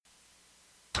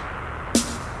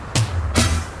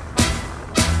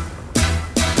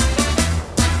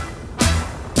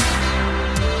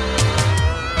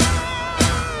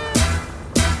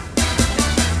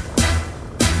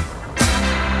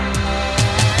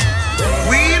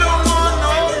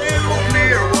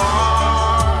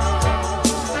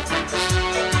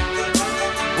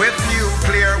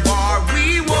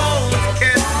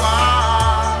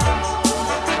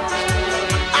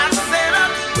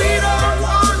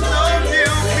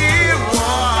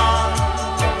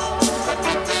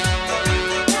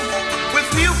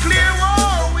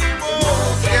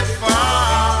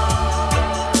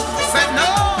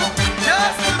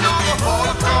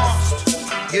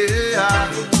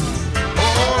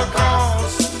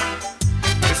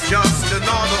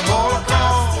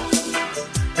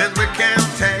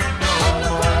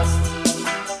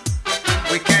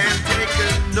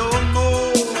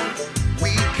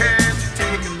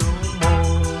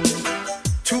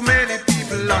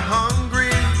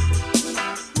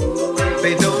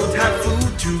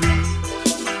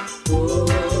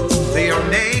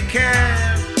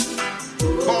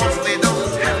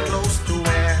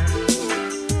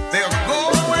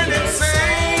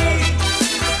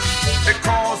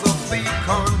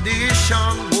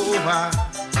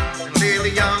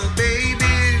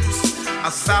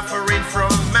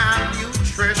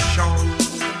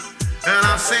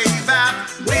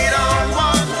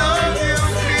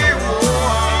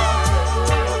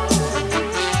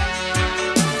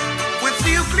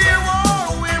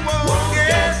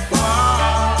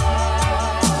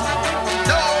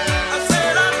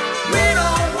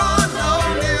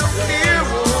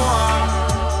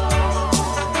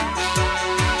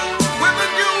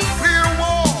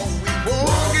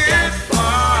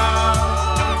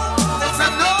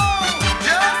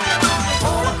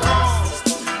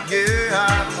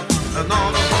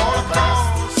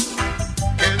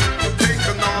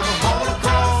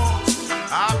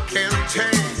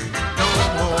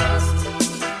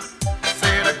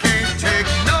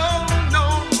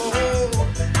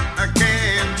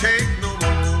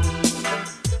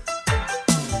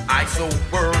saw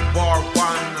World War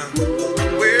One,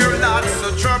 where lots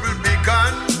of trouble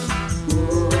begun.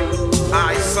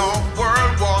 I saw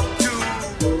World War Two,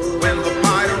 when the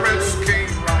pirates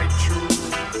came right through.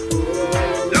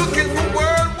 Looking for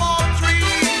World War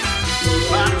Three,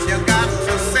 but you got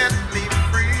to set me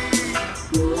free.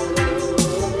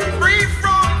 Free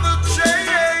from the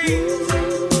chains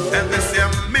and this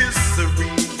your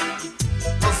misery.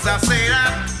 'Cause I say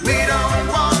that we don't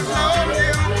want no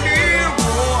nuclear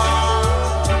war.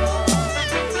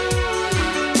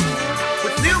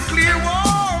 With nuclear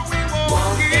war, we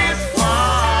won't get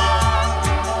far.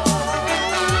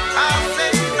 I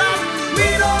say that we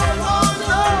don't want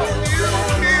no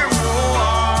nuclear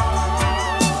war.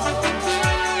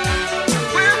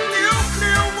 With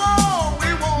nuclear war, we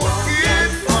won't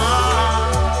get far.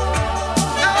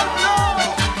 No, no,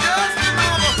 just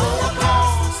another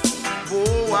Holocaust.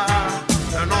 Oh,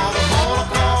 another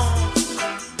Holocaust.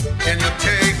 Can you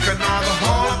take another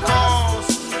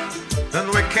Holocaust? Then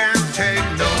we can't take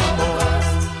no more.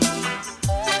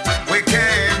 We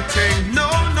can't take no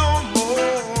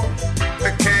more. We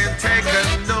can't take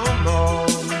it no more.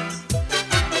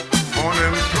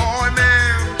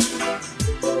 Unemployment,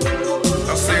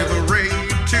 I say the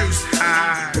rate too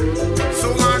high. So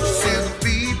much say the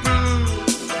people,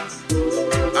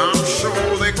 I'm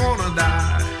sure they're gonna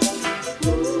die.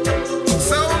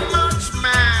 So much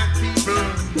mad people,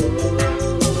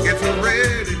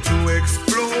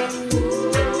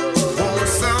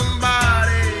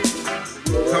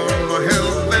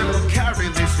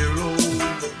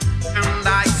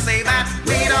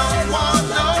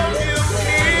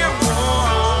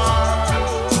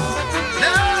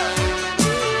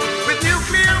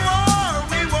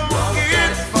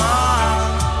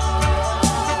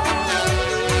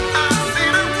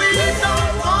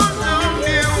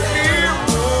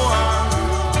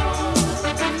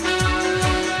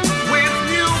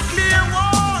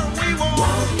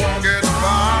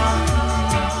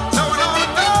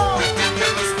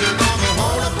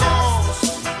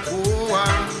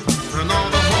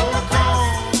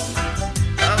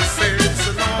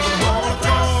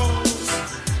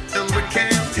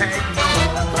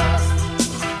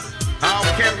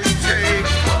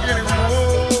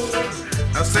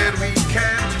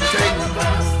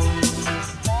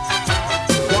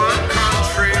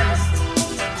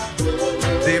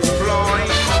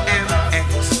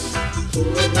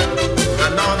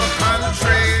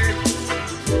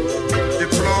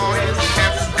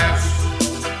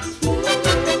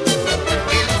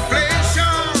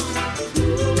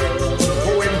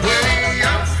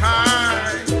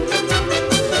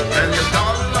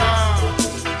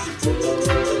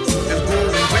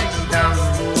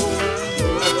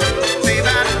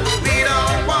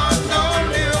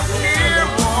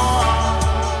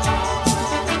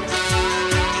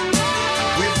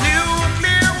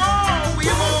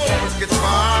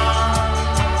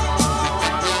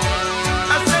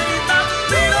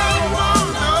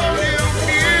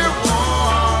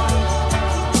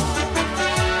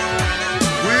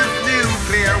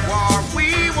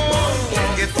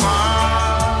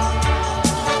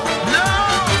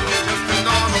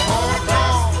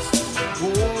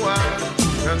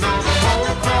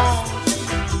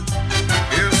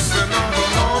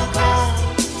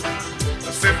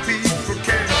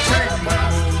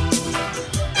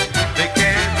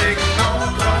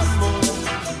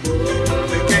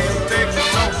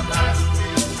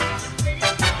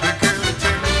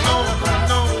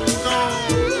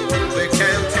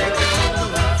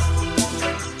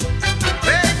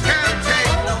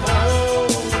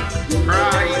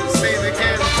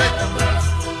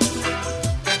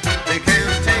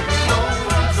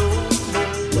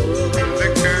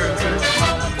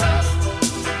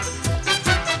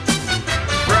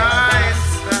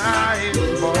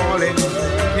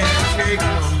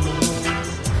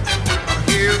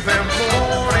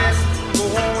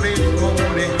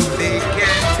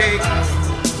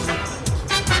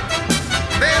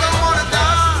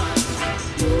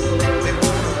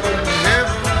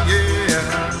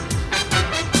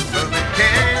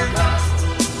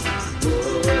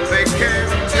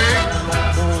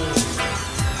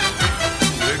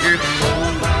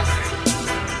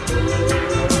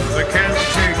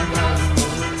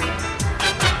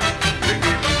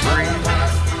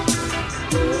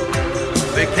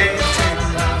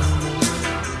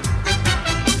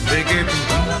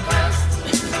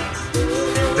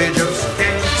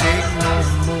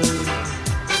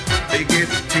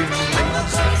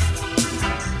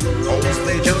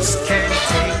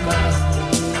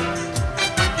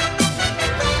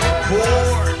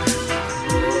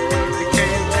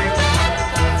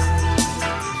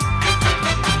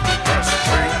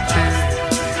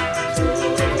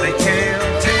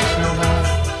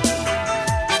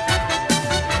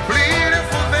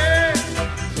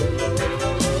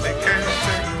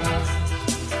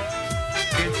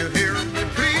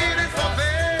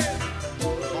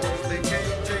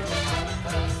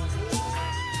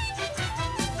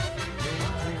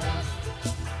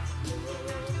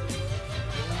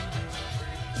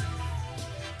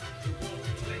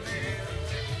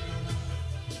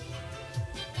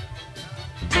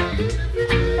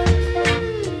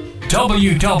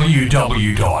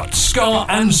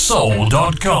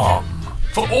 www.scarandsoul.com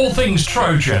for all things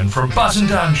Trojan, from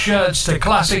button-down shirts to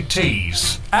classic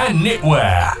tees and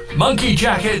knitwear, monkey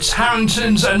jackets,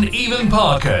 Harringtons and even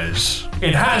Parkers.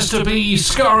 It has to be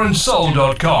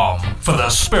scarandsoul.com for the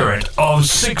spirit of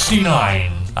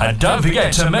 69. And don't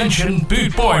forget to mention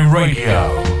Boot Boy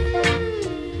Radio.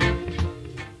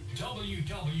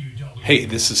 Hey,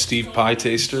 this is Steve Pie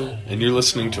Taster, and you're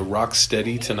listening to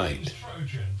Rocksteady Tonight.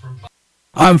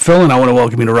 I'm Phil, and I want to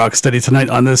welcome you to Rocksteady Tonight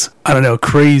on this,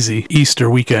 crazy Easter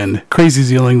weekend. Crazy is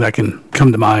the only thing that can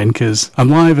come to mind, because I'm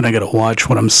live and I gotta watch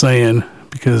what I'm saying,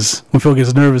 because when Phil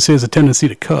gets nervous, he has a tendency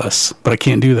to cuss, but I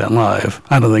can't do that live.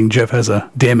 I don't think Jeff has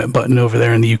a damn it button over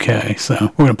there in the UK,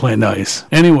 so we're gonna play it nice.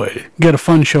 Anyway, got a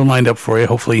fun show lined up for you.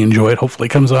 Hopefully you enjoy it. Hopefully it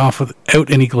comes off without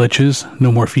any glitches,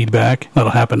 no more feedback.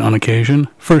 That'll happen on occasion.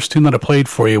 First tune that I played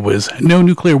for you was No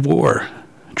Nuclear War,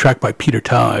 track by Peter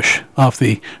Tosh, off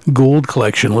the Gold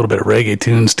Collection, a little bit of reggae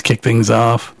tunes to kick things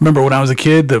off. Remember when I was a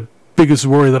kid, the biggest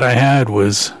worry that I had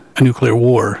was a nuclear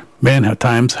war. Man, how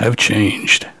times have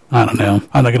changed. I don't know.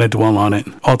 I'm not going to dwell on it.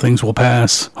 All things will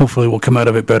pass. Hopefully we'll come out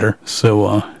of it better.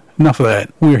 So, enough of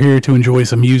that. We're here to enjoy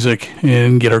some music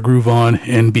and get our groove on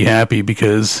and be happy,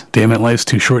 because damn it, life's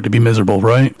too short to be miserable,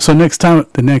 right? So next time,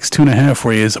 the next 2.5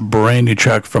 for you is a brand new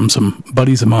track from some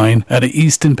buddies of mine out of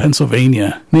Easton,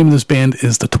 Pennsylvania. Name of this band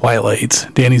is The Twilights.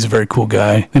 Danny's a very cool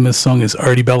guy. Name of this song is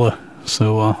Artie Bella.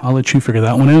 So I'll let you figure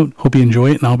that one out. Hope you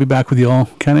enjoy it, and I'll be back with you all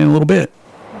kind of in a little bit.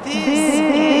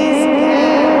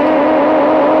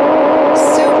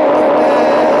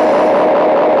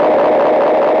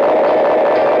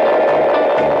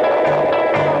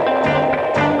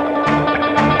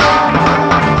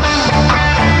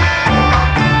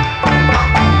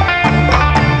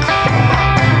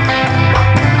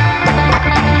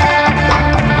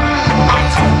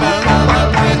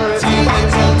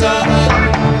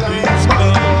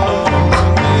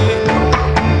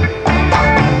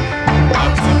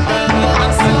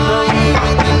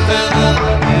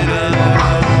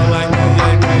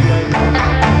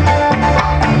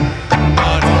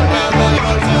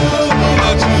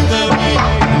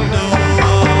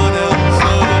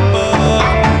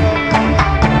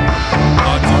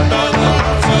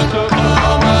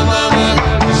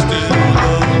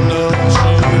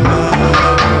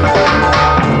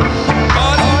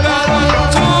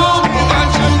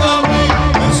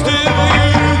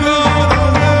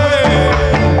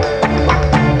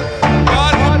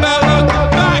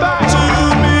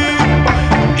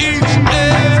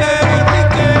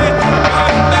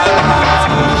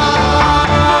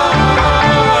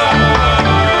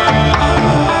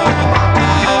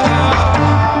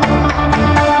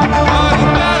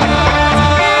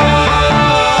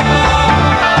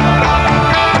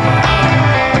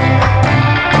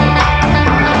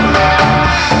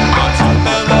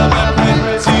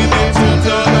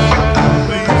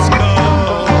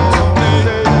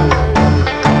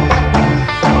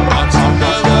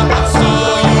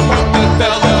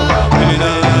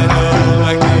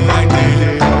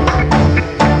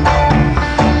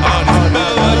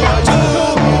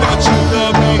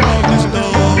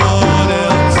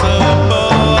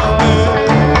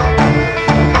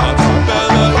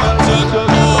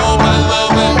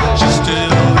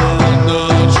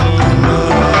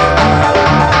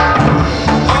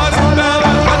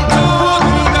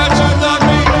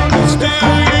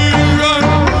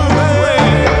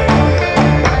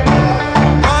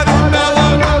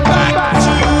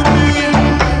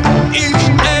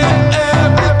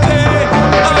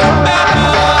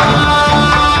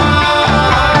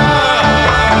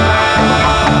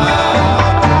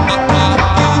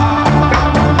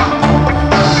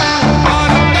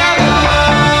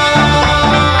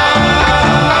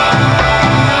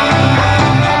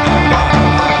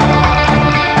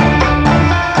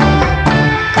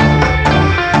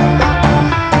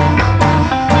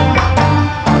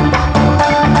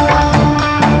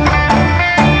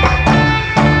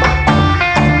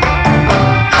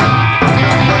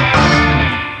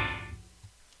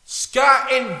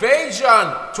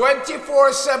 Invasion,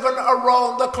 24/7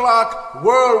 around the clock,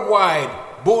 worldwide.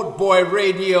 Boot Boy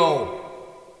Radio.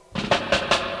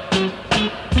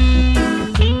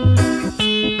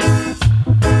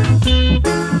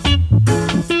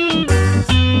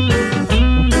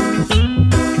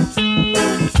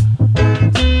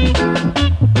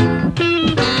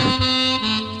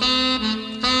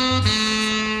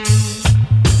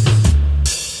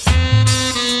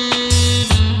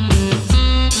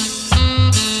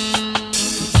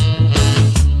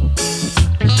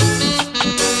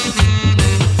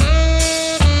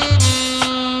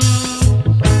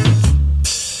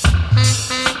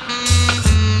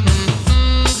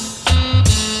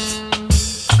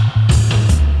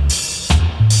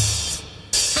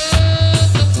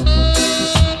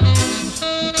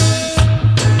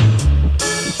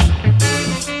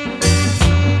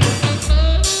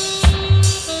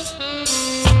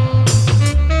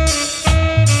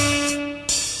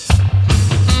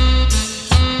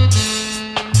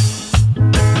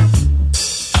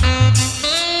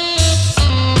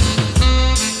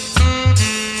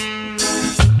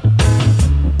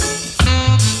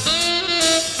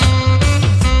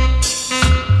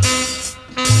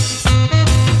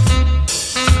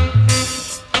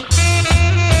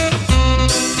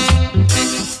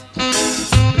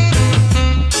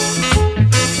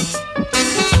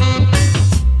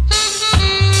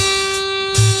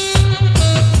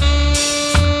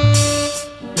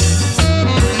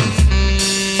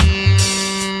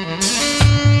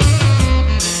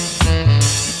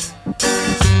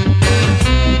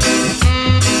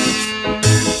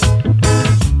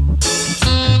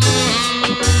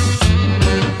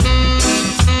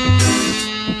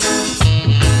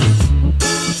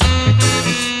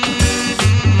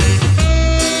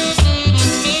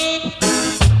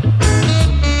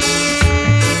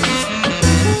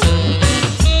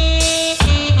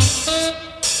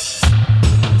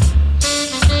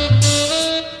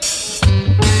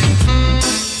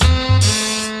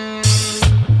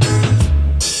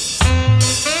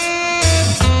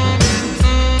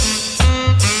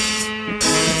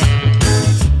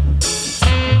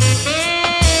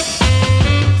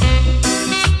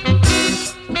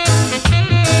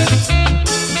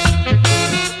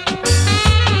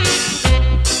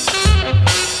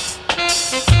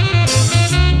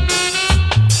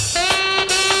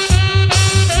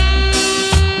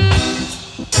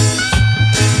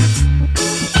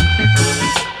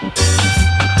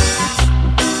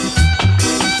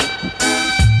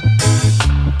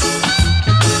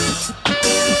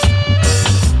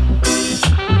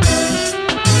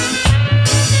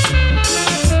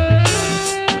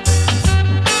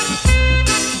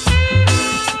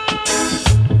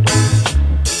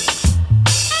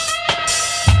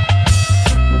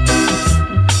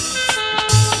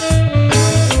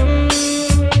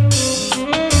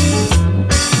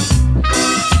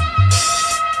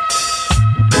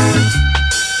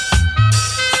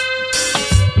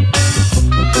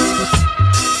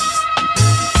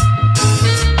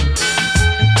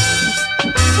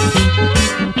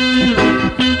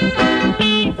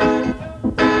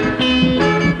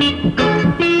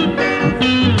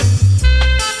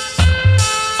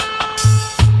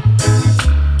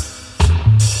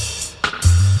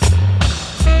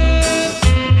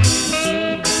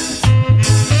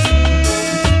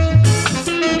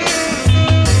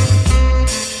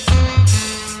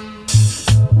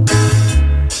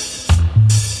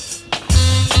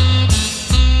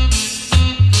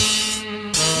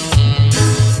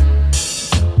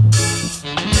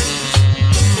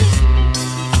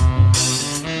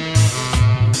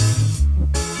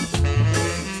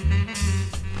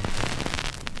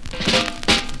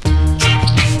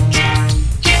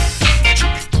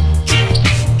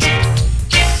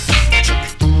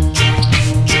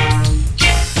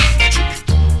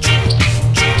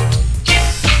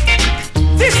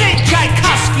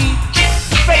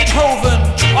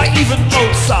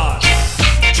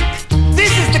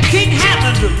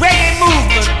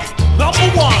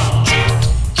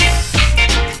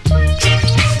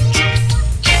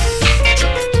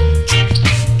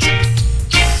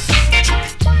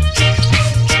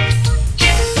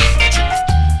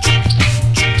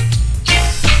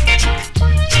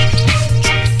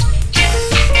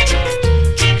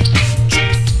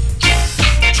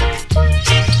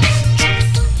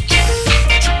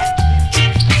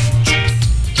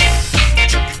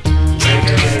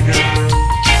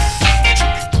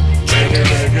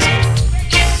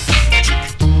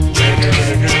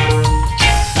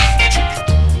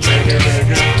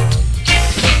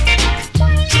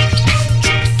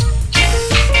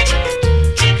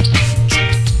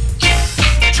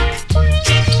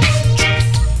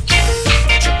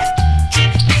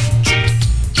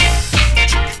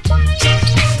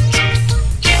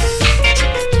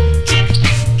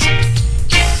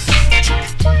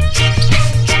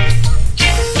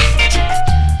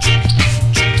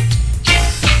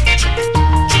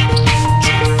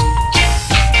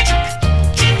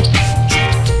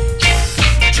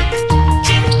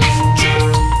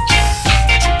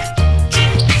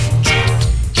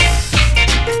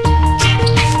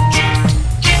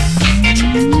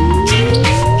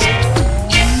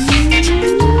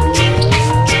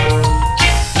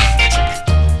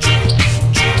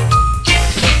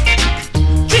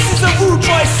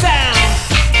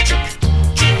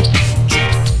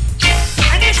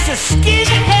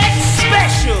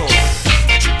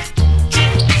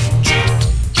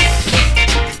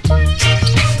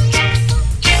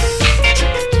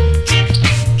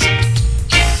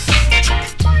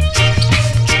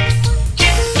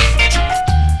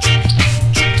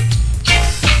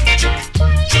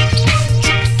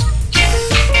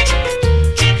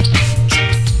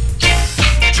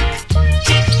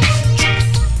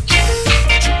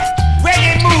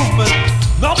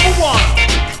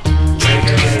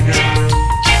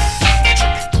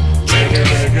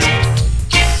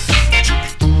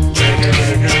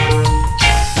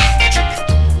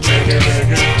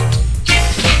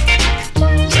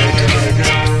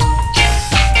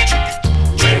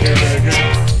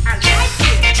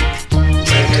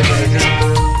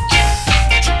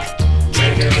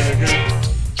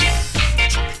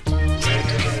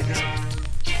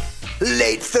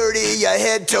 Late 30, you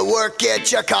head to work,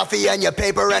 get your coffee and your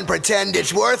paper and pretend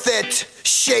it's worth it.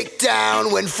 Shake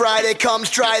down when Friday comes,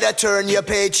 try to turn your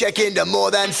paycheck into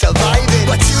more than surviving.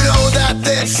 But you know that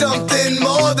there's something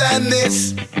more than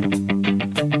this.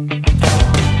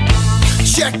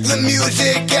 Check the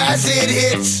music as it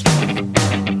hits.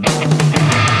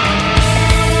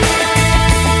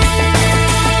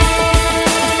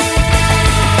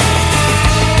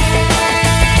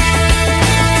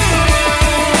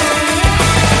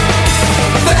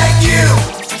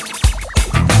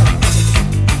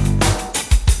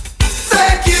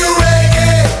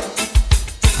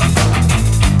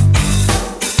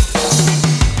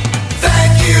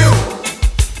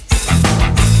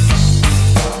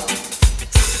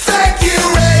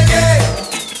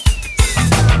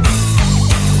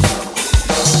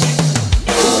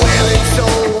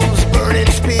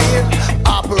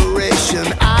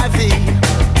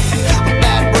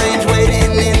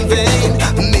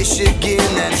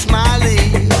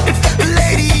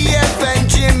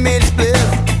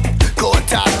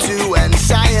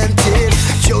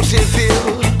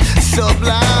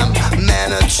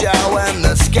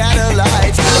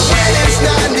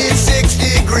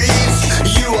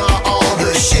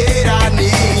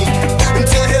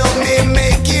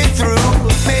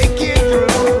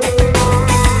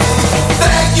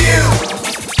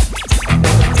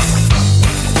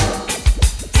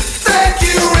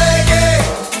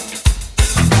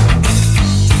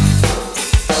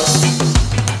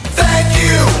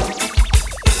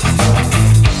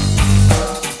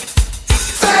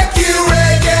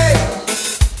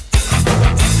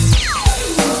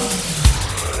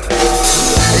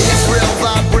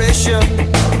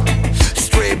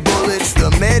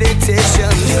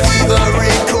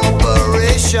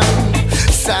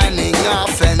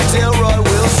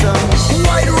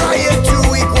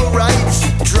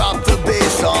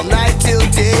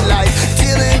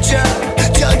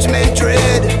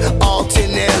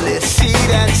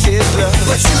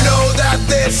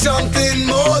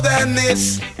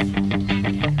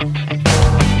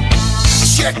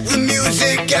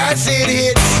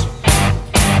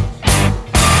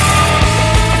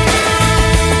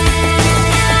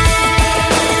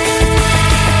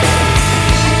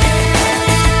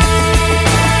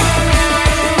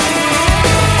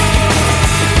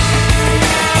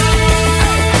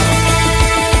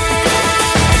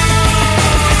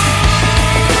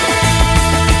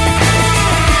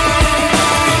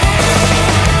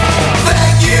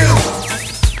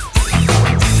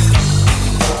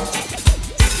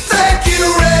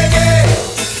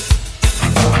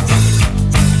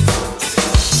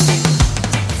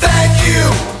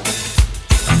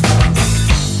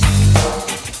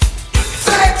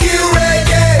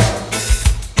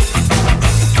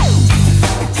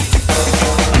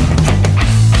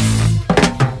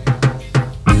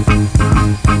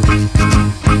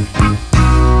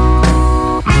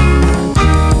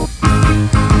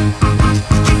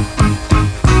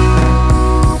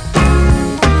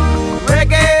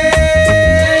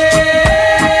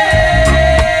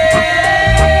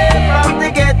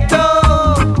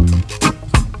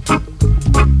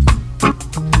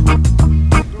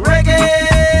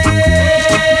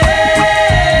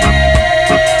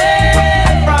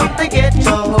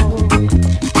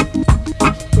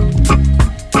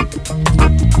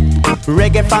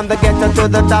 from the ghetto to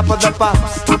the top of the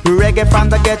pops. Reggae from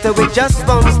the ghetto, it just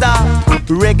won't stop.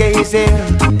 Reggae is here,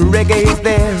 reggae is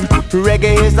there,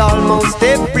 reggae is almost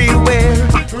everywhere.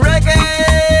 Reggae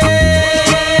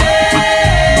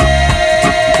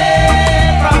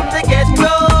from the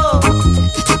ghetto.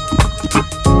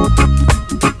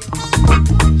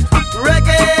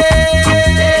 Reggae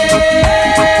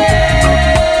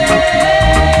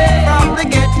from the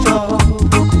ghetto.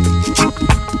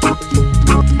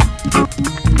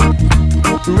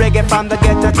 Reggae from the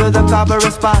ghetto to the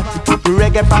cabaret spot.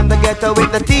 Reggae from the ghetto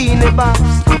with the teeny box.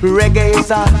 Reggae is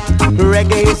hot,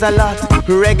 reggae is a lot.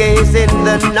 Reggae is in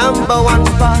the #1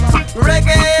 spot.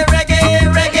 Reggae, reggae,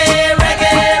 reggae,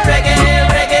 reggae, reggae,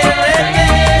 reggae, reggae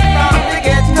from the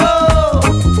ghetto.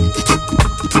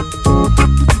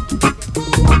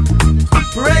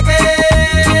 Reggae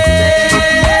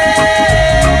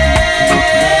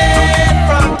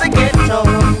from the ghetto.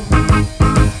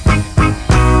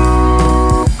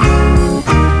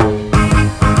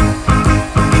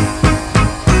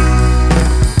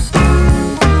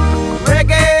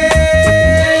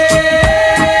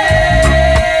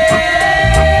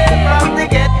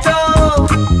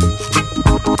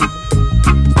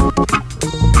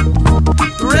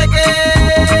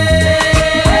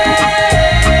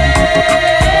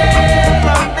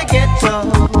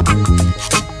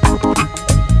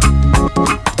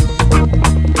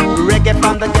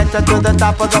 ghetto to the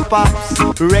top of the pops.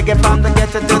 Reggae from the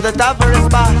ghetto to the top of the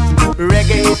spot.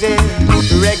 Reggae is there,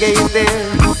 reggae is there.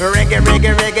 Reggae,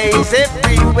 reggae, reggae is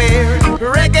everywhere.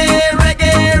 Reggae,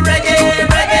 reggae, reggae,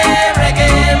 reggae, reggae,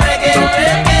 reggae,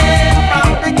 reggae.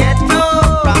 From the ghetto,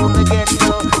 from the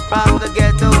ghetto, from the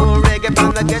ghetto. Reggae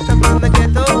from the ghetto, from the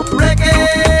ghetto. Reggae.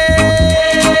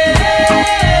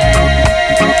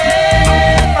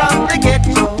 From the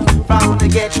ghetto, from the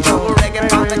ghetto. Reggae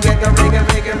from the ghetto, reggae,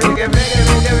 reggae, reggae, reggae, reggae,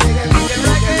 reggae.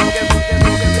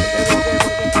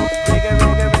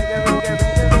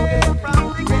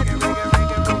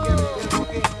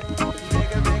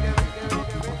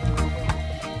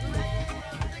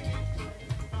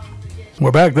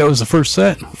 We're back. That was the first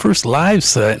set. First live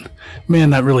set.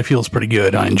 Man, that really feels pretty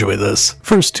good. I enjoy this.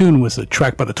 First tune was a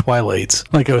track by the Twilights.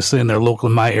 Like I was saying, they're local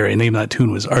in my area. Name of that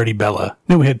tune was Artie Bella.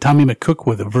 Then we had Tommy McCook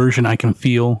with a version I Can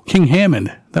Feel. King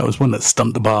Hammond. That was one that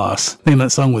stumped the boss. Name of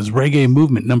that song was Reggae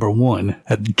Movement #1.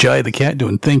 Had Jai the Cat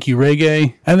doing Thank You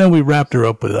Reggae. And then we wrapped her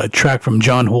up with a track from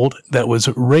John Holt that was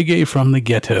Reggae from the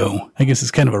Ghetto. I guess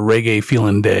it's kind of a reggae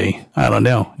feeling day. I don't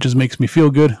know. It just makes me feel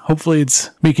good. Hopefully it's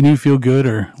making you feel good,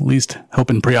 or at least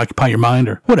helping preoccupy your mind,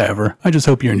 or whatever. I just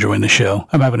hope you're enjoying the show.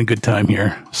 I'm having a good time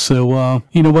here. So,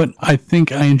 you know what? I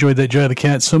think I enjoyed that Jai the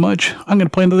Cat so much, I'm going to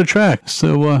play another track.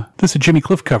 So, this is a Jimmy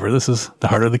Cliff cover. This is The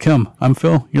Harder They Come. I'm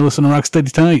Phil. You're listening to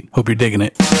Rocksteady Tonight. Hope you're digging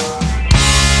it.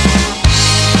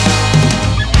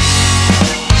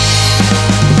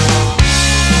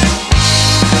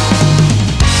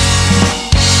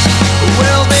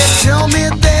 Well, they tell me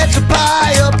there's a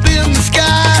pie up in the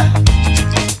sky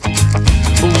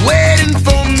waiting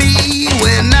for me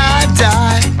when I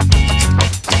die.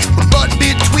 But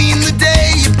between the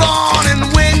day you're born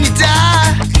and when you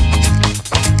die,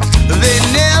 they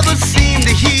never seem to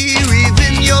hear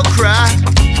even your cry.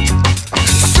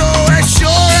 So as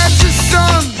sure as the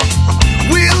sun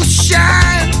will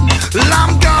shine, well,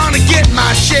 I'm gonna get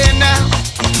my share now.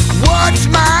 What's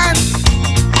mine?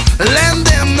 Lend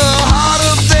them. The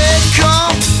harder they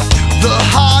come, the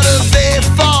harder they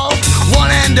fall,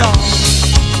 one and all.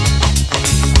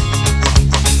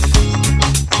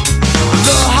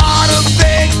 The harder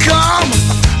they come,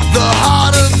 the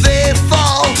harder they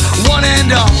fall, one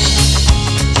and all.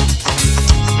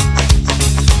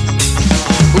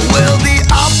 Well, the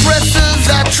oppressors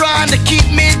are trying to keep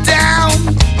me down,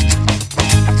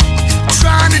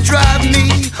 trying to drive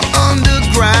me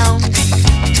underground.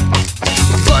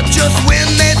 But just when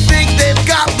they think they've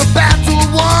got the battle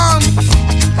won,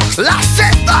 I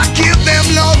said forgive them,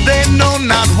 Lord, they know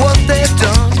not what they've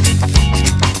done.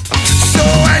 So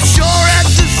as sure as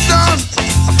the sun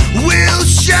will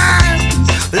shine,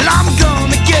 well, I'm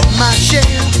gonna get my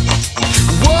share.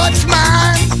 What's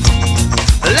mine?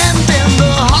 Lend them.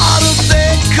 The harder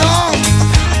they come,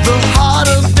 the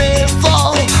harder they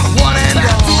fall, one and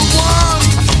all.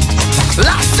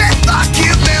 I said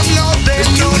forgive them, Lord, they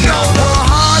know not. The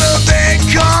harder they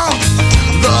come,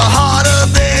 the harder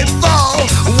they fall,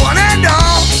 one and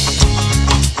all.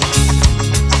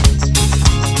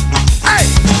 Hey!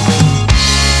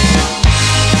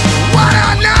 What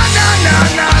a no, no, no,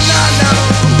 no, no, no.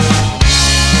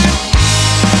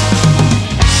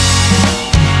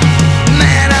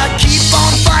 Man, I keep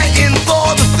on fighting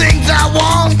for the things I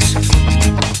want,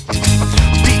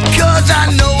 because I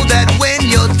know that when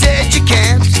you're dead you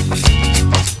can't.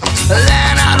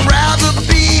 And I'd rather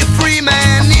be a free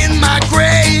man in my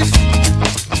grave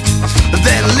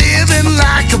than living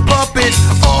like a puppet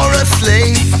or a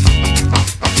slave.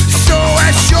 So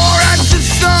as sure as the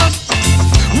sun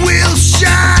will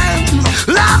shine,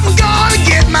 I'm gonna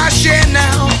get my share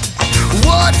now.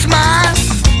 What's mine?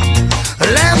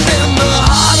 Lend them. The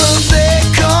harder they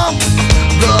come,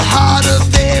 the harder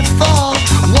they fall,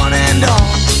 one and all.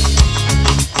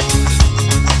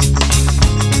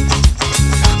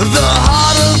 The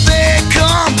harder they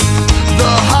come,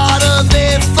 the harder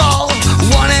they fall,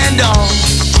 one and all.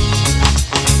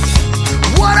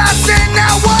 What I say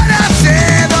now, what I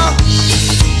say,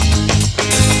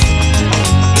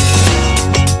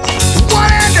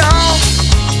 one and all.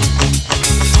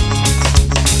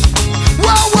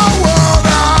 Whoa, whoa, whoa.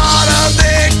 The harder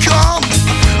they come,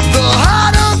 the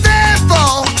harder they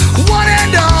fall, one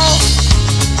and all.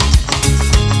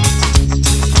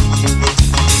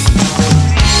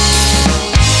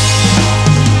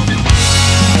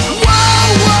 Whoa,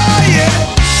 whoa, yeah.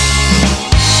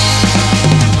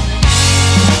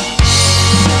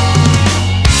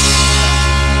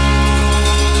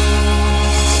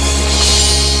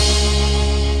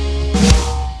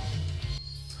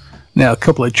 Now, a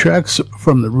couple of tracks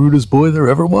from the rudest boy there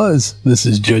ever was. This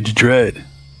is Judge Dredd.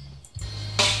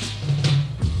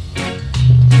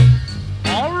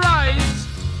 All right.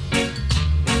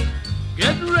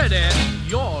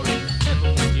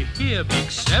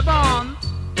 Devon.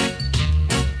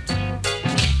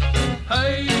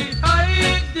 Hey,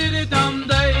 hey, diddy dum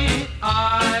day,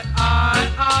 I,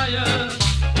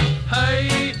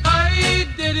 hey, hey,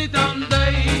 diddy dum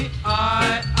day,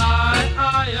 I,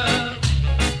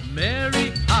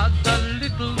 Mary had a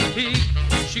little pig,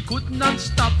 she could not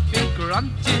stop it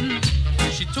grunting.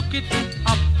 She took it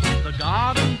up the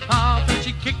garden path and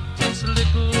she kicked its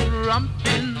little rump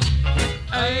in.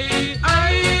 Hey,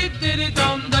 hey, diddy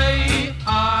dum day,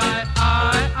 I,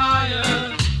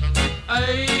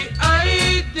 hey,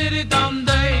 hey, diddy dum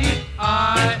day,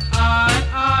 I,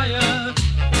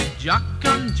 Jack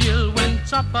and Jill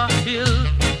went up a hill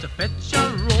to fetch a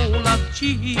roll of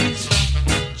cheese.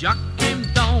 Jack came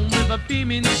down with a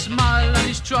beaming smile and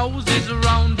his trousers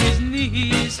around his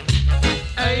knees.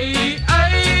 Hey,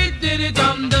 hey, diddy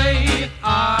dum day,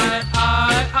 I,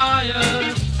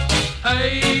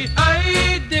 hey,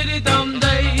 hey, diddy dum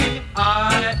day,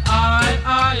 I,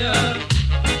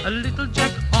 A little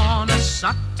Jack Horner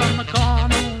sat on the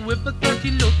corner with a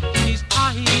dirty look in his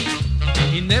eyes.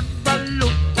 He never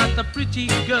looked at the pretty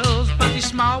girls, but he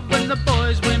smiled when the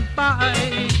boys went by.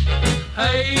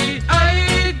 Hey,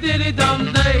 hey, diddy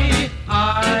dum day,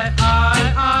 I,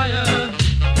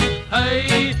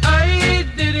 hey, hey,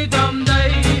 diddy dum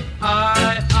day,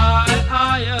 I,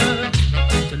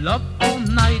 To love all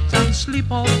night and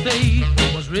sleep all day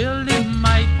was really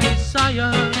my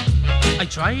desire. I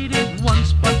tried it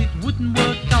once, but it wouldn't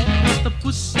work out, 'cause the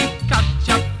pussy catch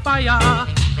a fire.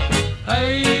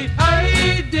 Hey,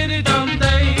 hey, diddy dum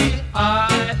day, I,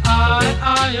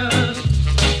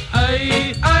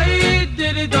 hey, hey,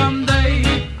 diddy dum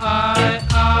day, I,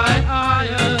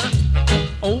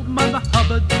 Old Mother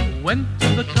Hubbard went to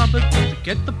the cupboard to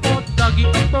get the poor doggy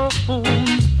a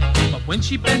bone. But when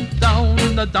she bent down,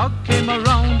 the dog came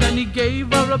around and he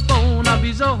gave her a bone of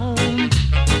his own.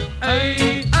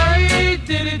 Hey, hey,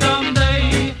 diddy dum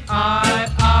day, I,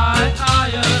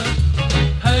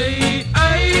 hey,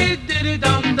 hey, diddy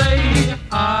dum day,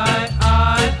 I,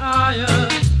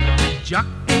 Jack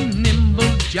be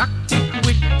nimble, Jack be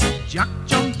quick, Jack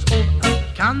jumped over a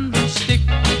candlestick.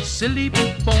 Silly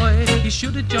boy, he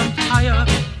should have jumped higher.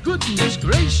 Goodness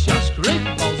gracious, great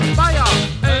balls of fire.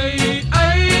 Hey,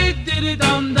 hey, diddy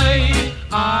dum day,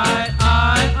 I,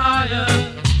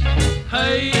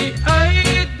 hey,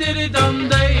 hey, diddy dum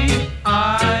day,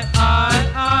 I,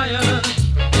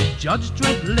 Judge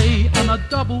Dredd lay on a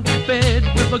double bed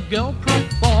with a girl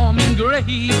performing great.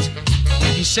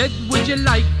 He said, would you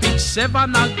like Big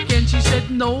 7 again? She said,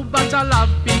 no, but I love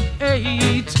Big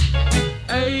 8.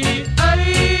 Hey,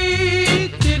 hey,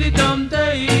 diddy dum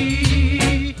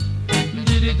day,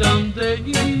 diddy dum day,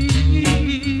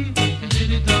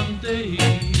 diddy dum day.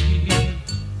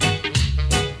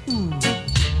 Ooh.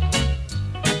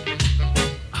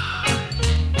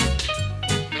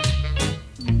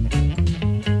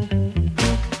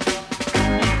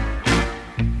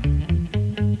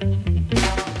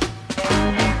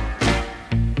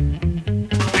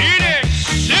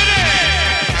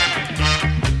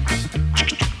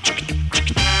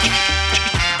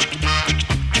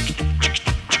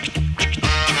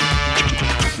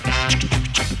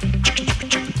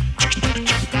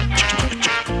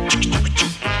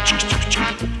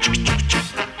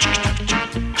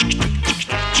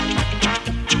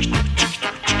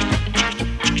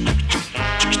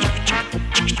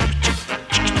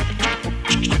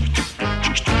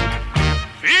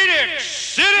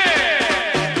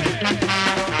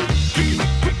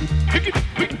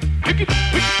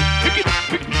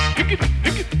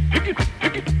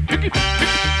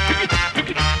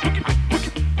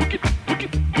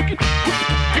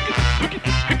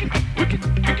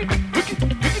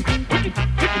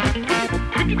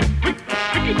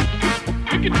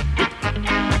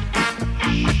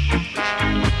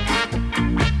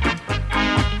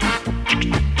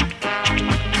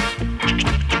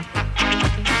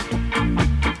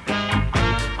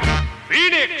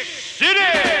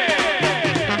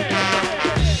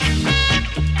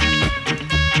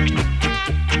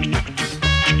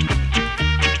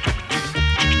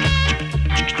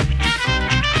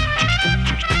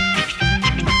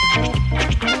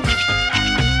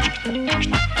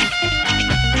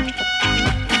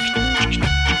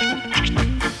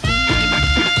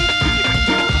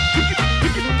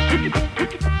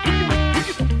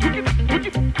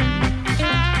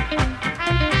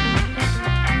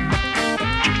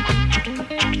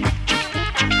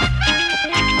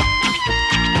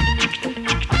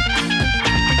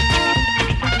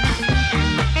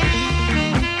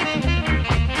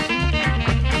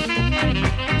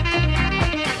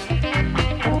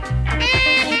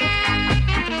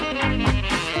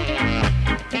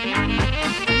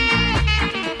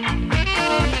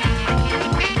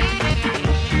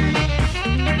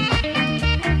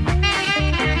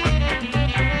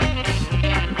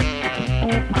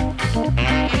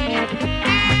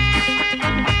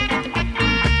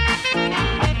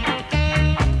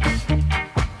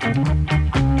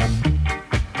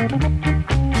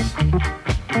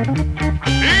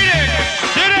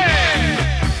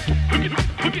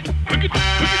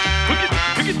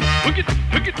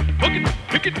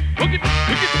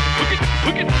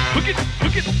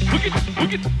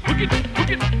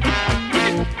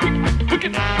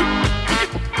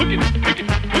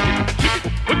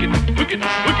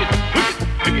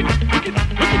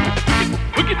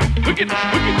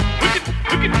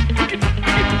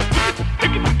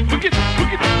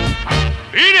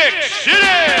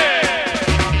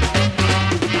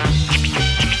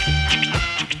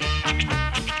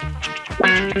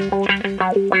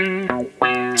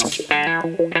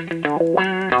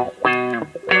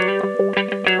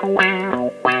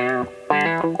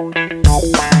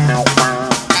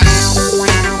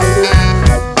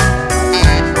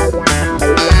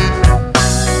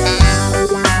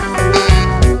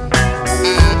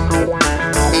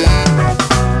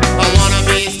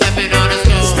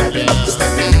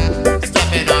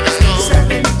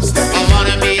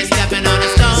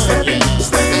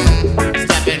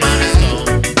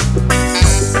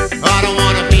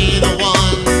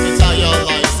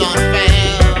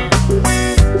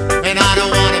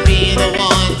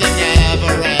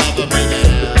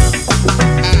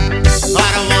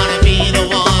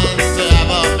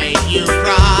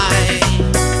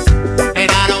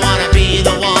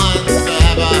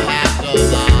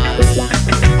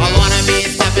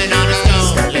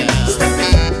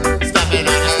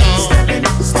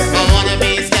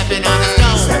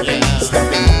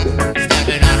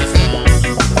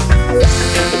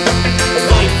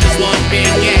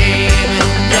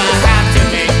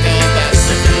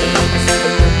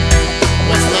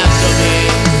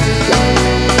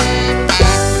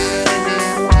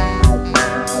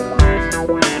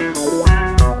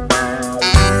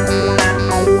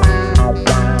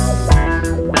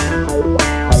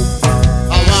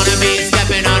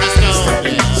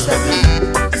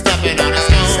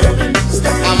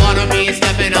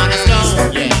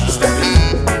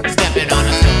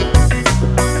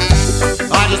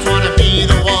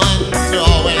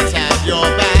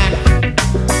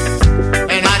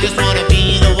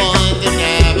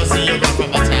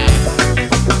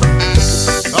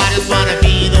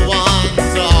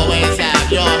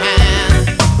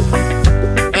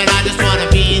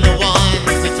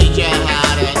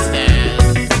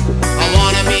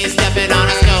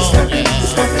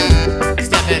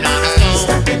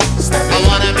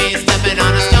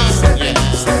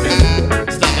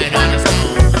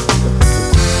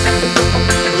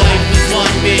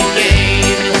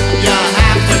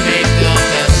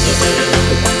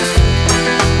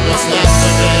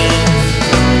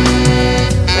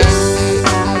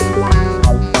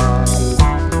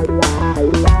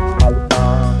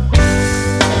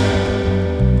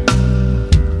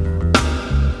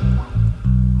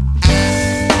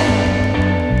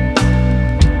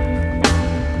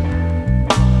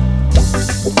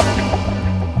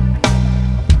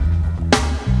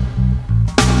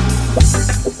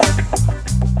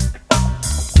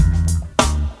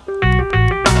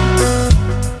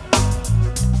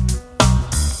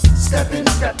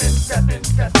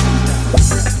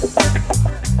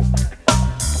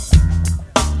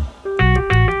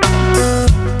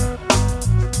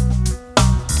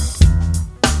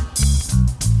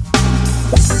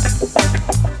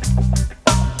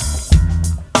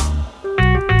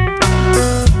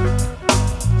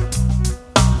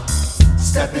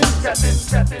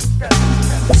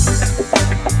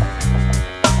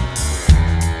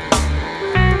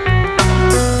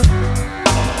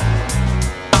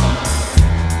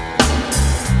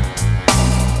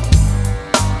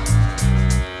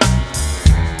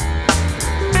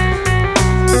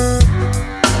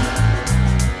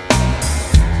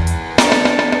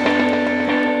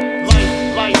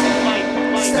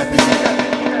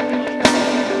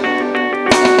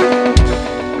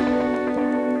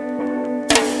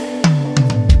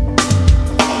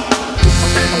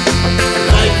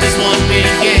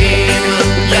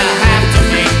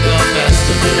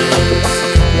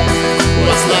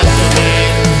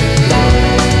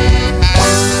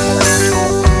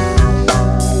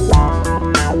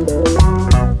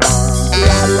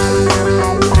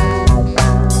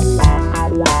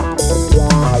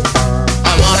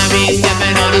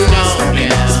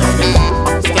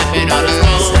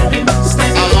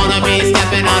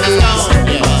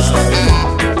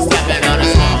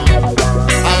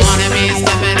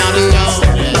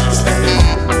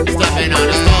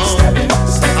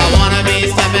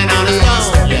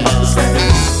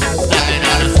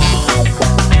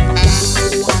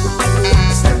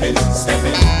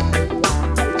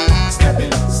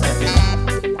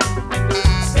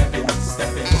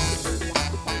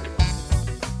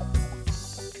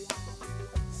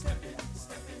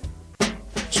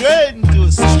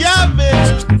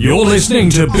 You're listening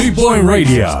to Boot Boy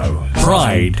Radio.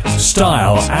 Pride,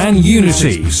 style, and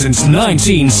unity since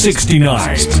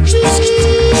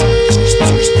 1969.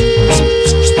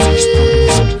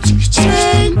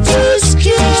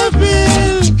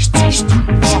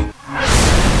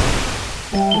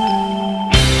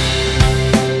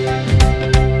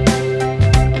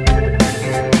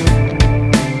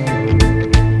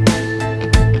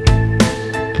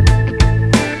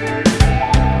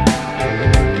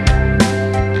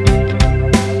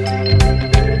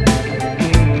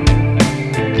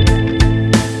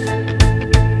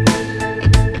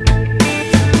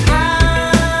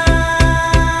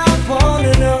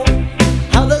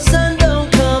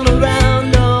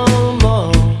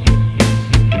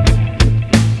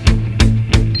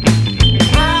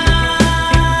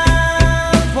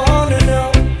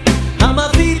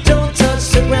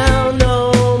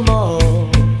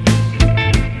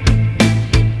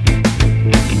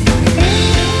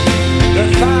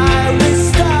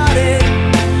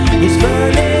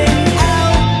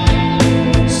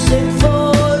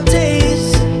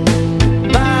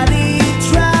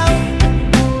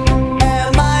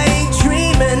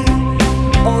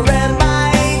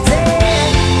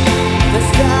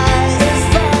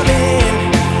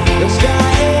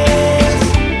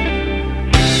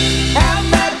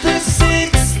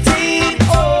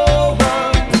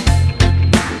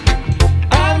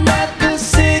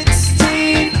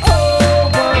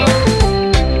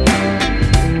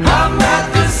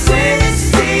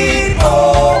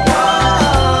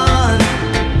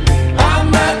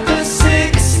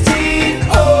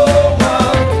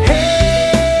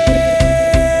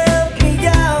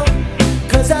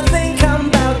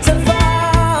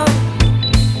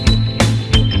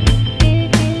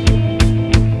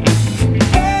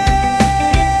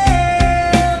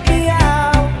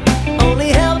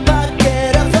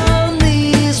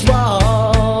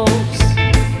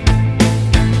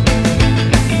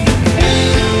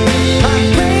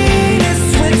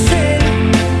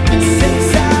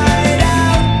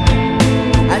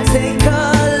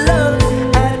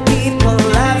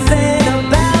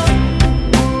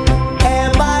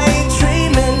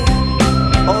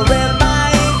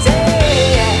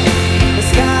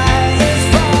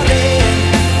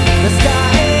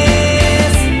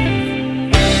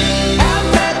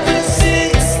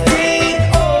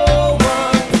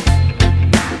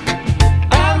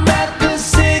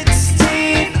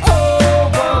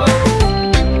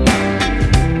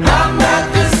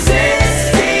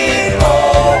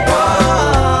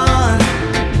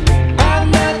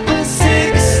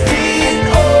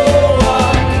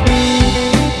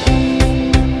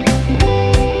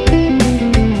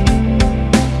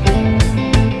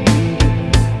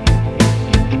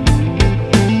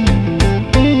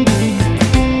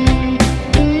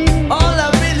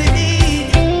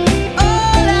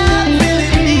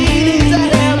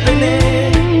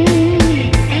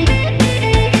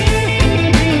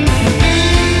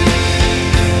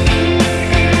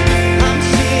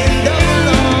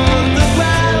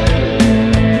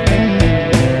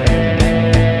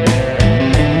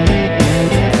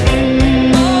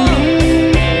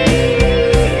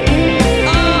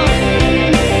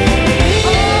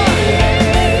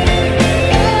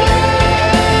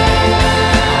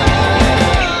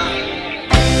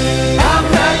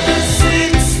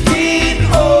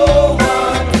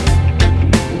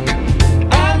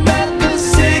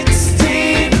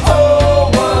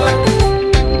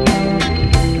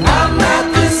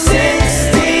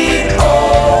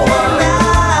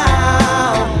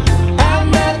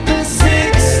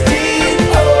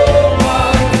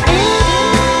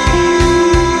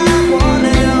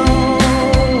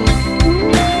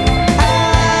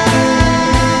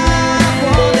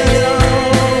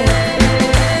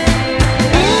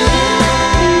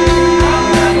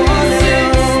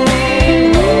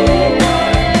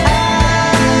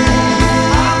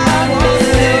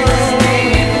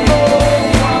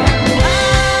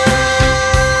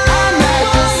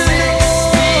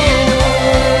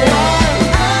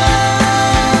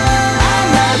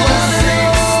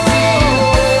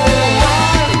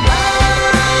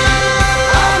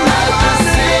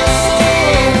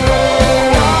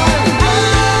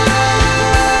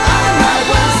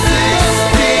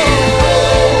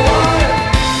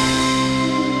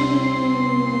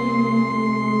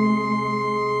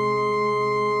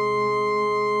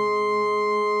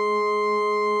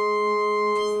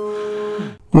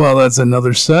 Well, that's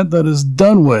another set that is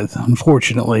done with,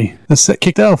 unfortunately. The set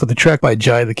kicked off with a track by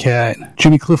Jai the Cat,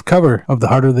 Jimmy Cliff cover of The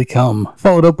Harder They Come,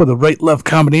 followed up with a right-left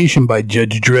combination by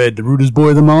Judge Dredd, the rudest boy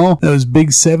of them all. That was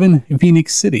Big 7 in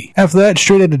Phoenix City. After that,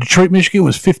 straight out of Detroit, Michigan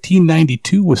was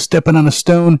 1592 with Steppin' on a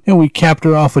Stone, and we capped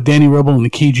her off with Danny Rebel and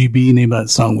the KGB. The name of that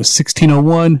song was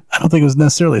 1601. I don't think it was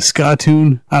necessarily a ska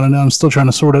tune. I don't know, I'm still trying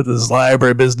to sort out this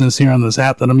library business here on this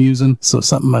app that I'm using, so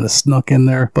something might have snuck in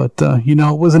there, but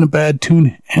it wasn't a bad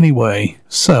tune anyway.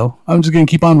 So I'm just gonna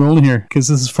keep on rolling here because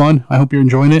this is fun. I hope you're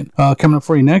enjoying it. Coming up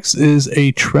for you next is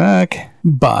a track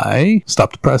by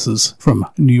Stop the Presses from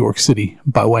New York City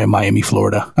by way of Miami,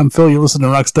 Florida. I'm Phil. You're listening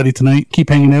to Rock Steady tonight. Keep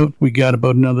hanging out. We got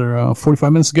about another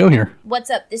 45 minutes to go here. What's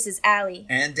up? This is Allie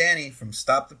and Danny from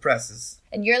Stop the Presses,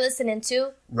 and you're listening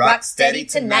to Rock Steady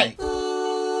tonight.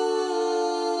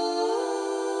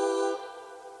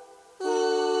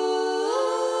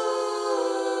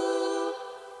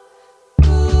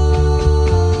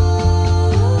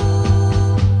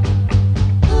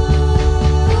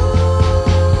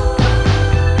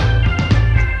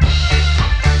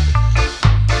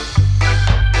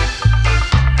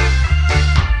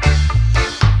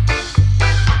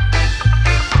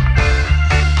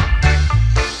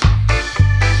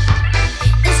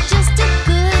 It's just a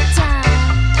good time.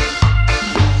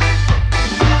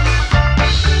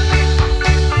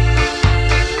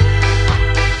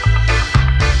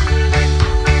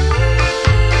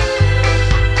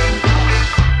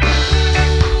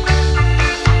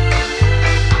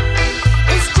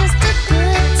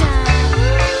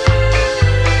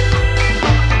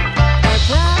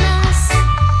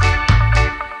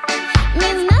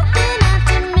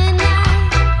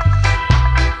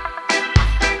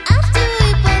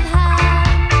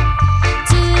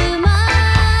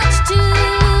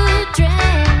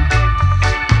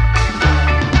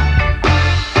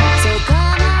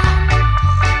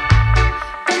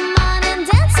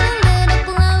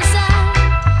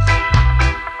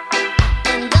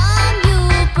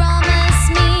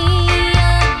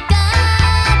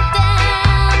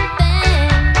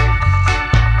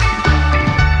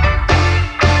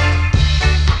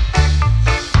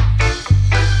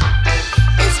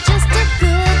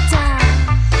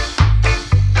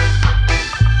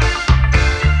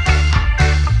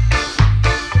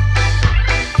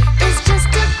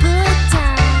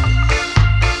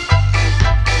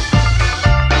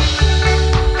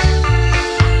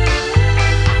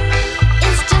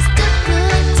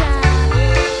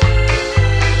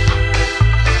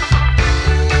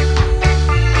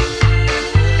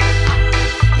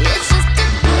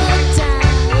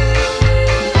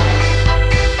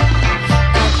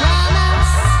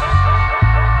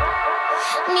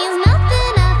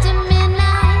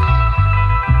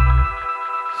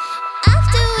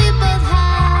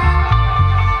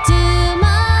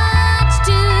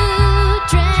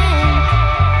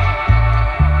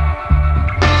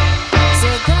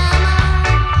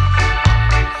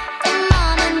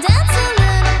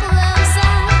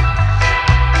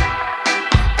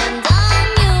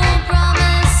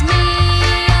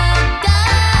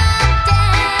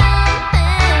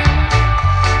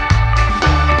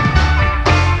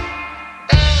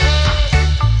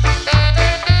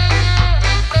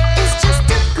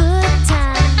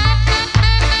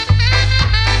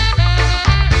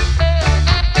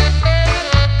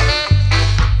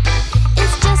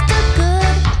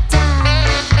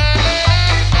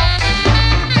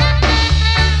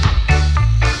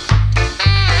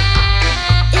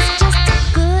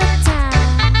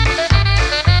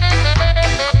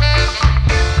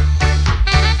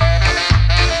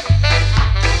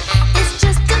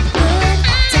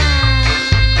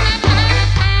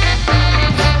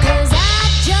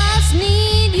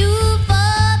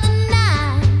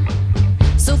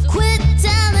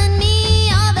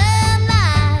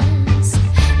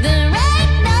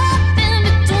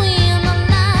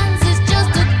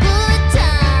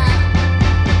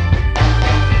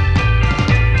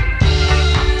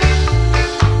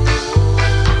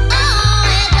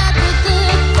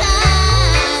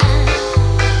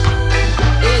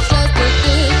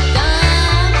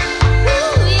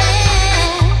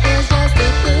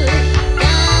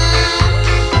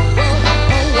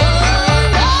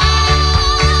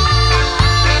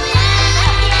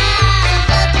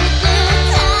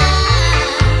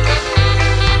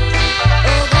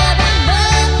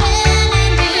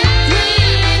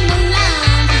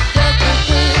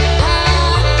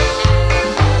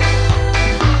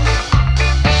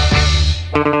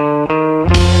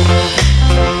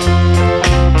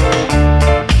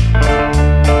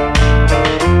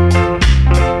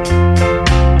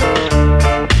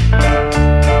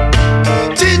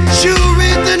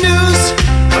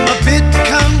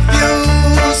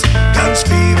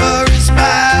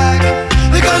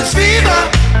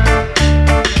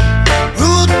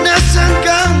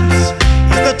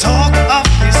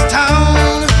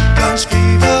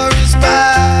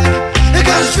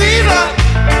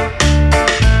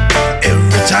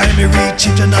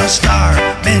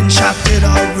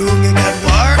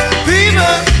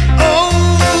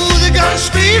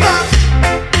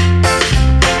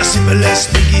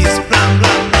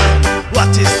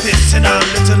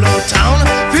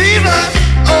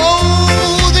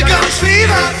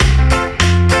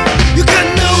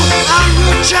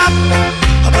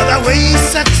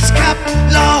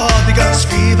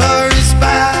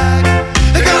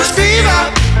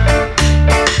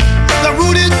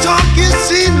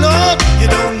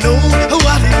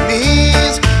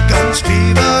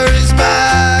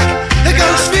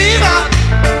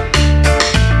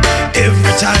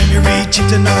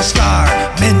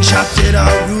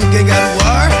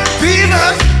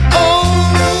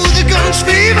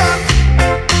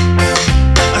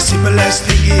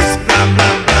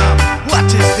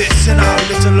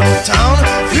 little old town.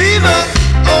 Fever,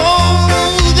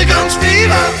 oh, the guns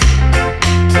fever.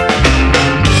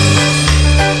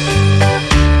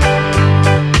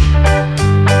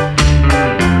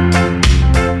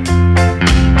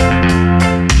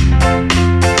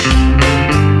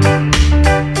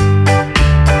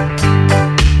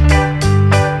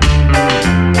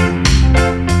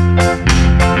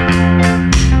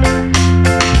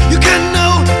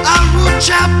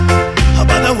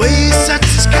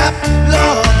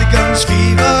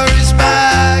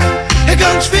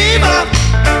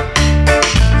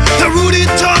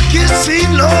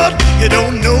 You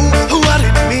don't know what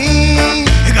it means.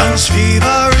 Guns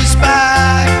fever is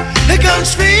back.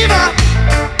 Guns fever.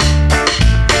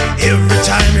 Every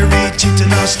time you reach it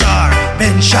in a star,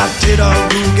 men shouted or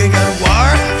rugging at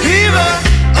war. Fever,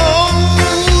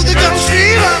 oh, the guns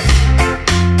fever.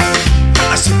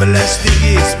 A simplest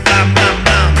thing is bam, bam,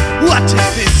 bam. What is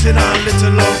this in our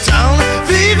little old town?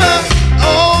 Fever,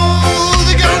 oh,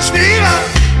 the guns fever.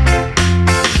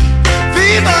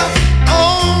 Fever.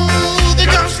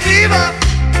 Fever,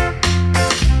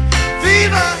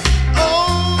 fever,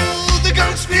 oh, the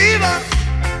guns fever.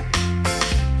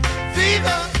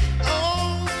 Fever,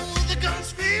 oh, the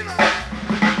guns fever.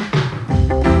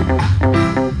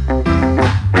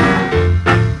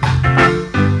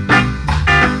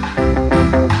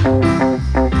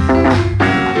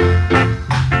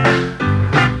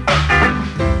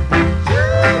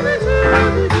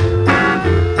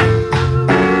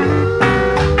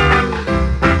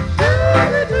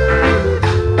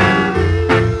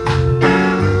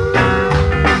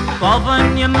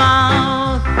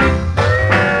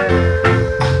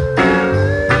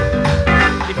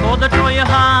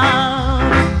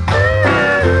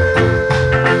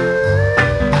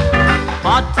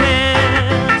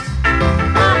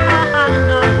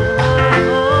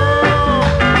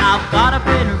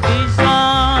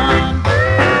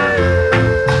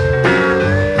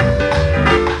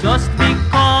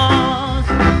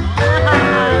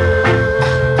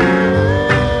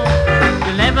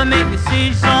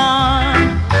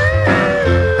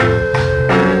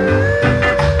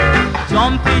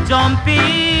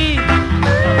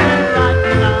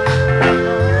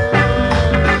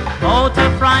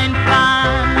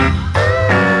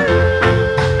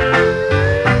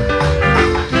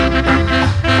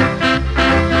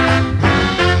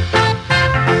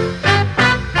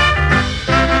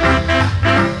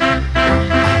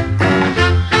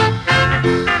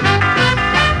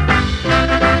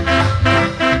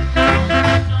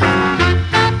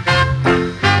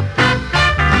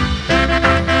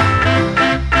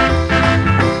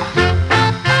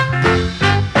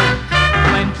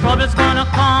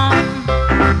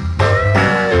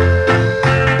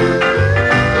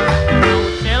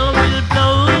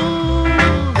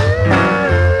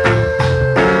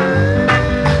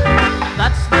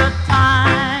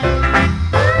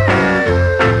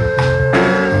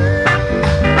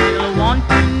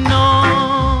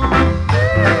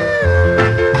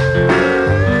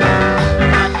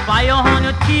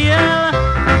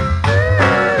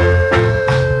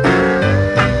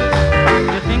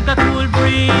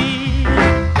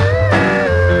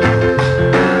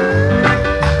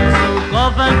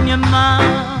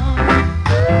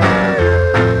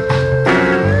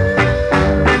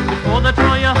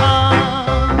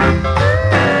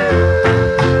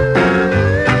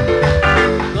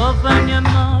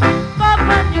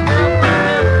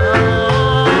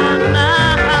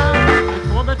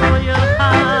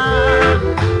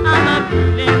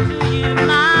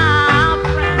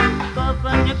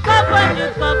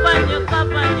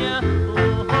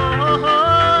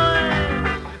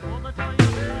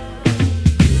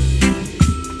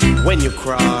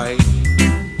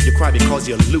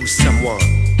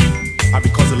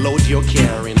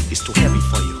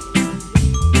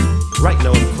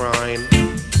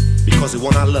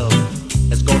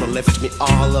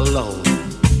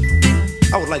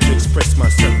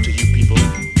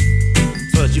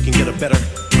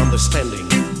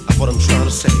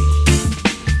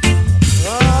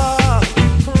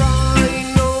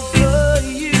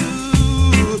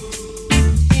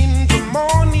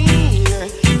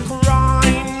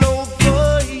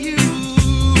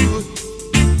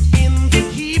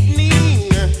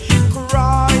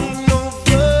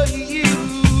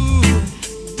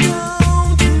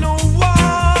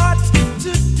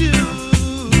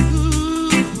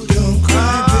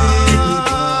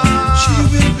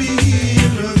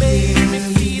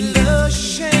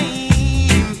 Shame.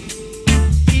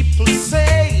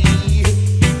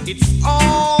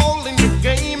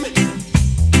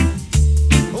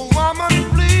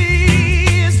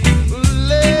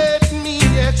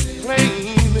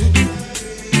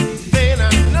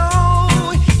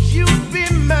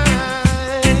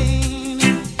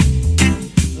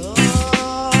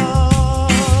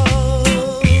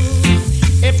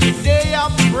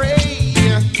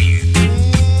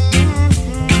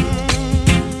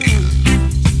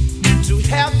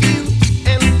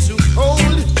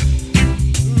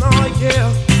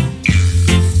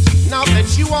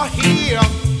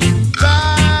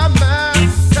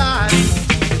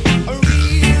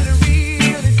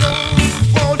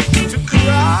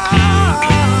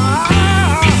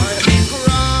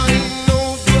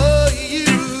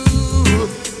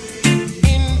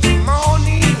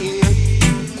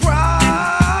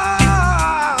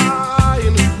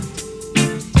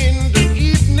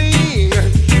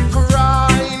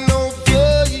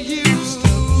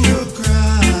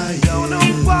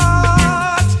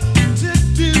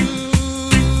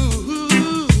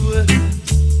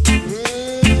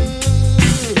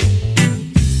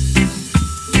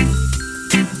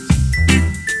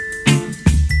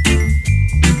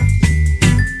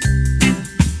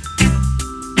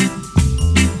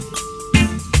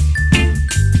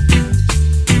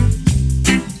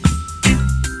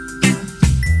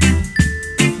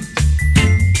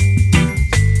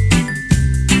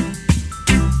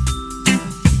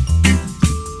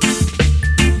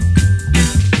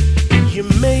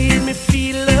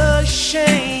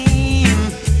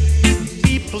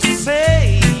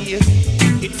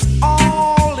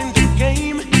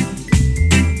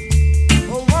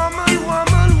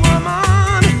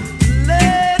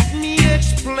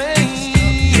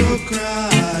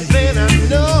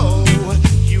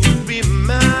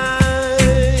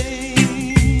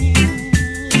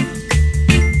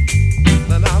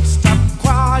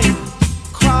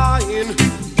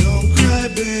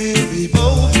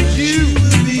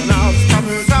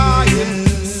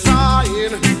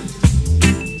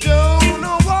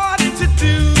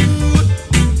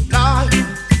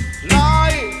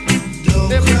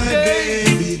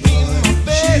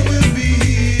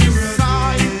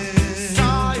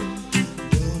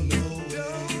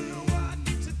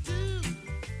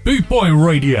 Boot Boy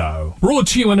Radio, brought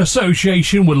to you in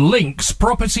association with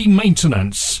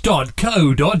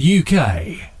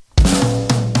linkspropertymaintenance.co.uk.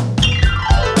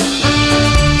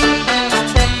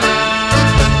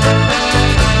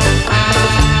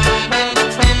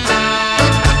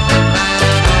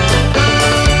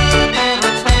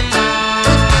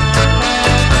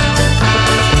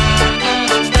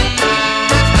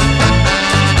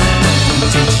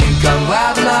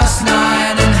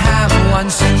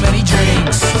 Too many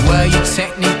drinks. Were you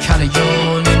technically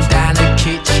yawning down the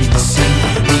kitchen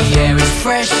sink? The air is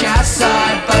fresh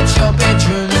outside, but your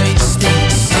bedroom it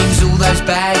stinks. Seems all those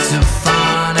bags of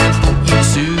fun have put you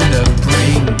to the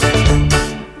brink.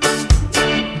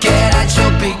 Get out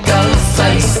your big old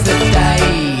face the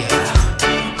day.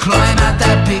 Climb out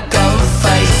that big old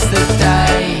face the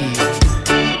day.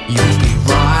 You'll be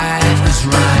right as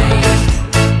rain.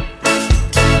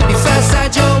 If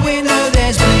outside your window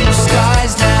there's blue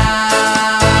skies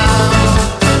now,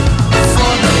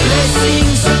 for the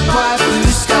blessings of bright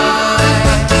blue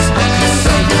skies can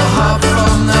save your heart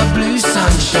from the blue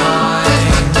sunshine.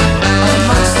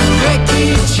 Amongst the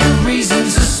wreckage your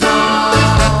reasons to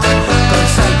smile, go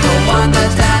take a wander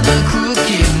down the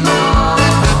crooked mall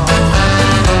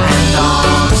and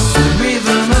dance to the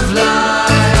rhythm of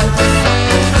life.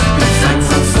 Be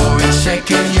thankful for it,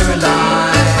 checking you're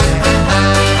alive.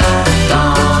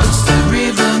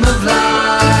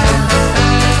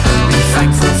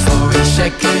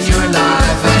 Checking you're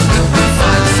alive and you'll be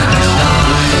fine,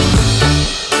 sunshine.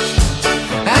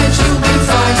 And you'll be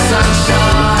fine,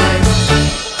 sunshine.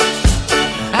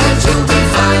 And you'll be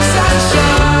fine,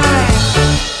 sunshine.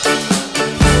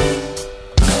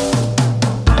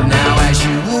 Now as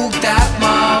you walk that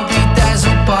mile, be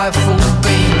dazzled by full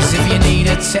beams. If you need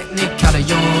a technicolor,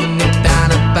 you'll nip down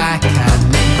a back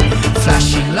alley.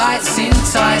 Flashing lights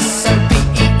entice, so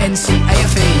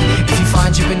B-E-N-C-A-F-E. If you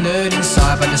find you've been lured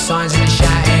inside by the signs and the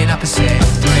shouting up a set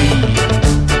 3,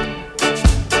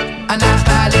 and that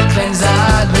palate cleanser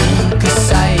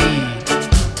Lucasade,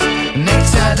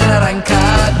 nectar de naranca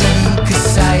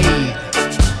Lucasade,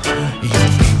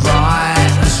 you'll be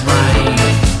right as rain.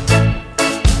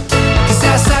 'Cause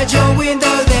outside your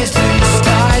window there's blue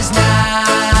skies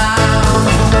now,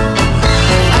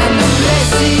 and the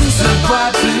blessings of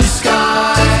bright blue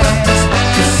skies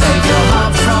can save your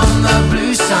heart from the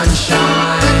blue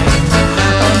sunshine.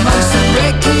 Amongst the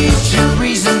wreckage, your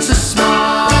reason to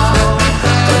smile.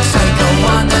 Go take a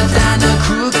wander down the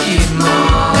crooked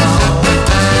mall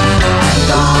and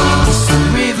dance the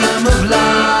rhythm of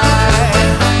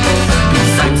life. Be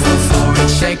thankful for it,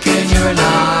 shaking you're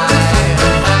alive.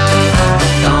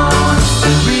 Dance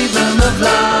the rhythm of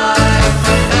life.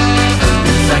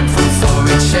 Be thankful for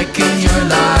it, shaking you're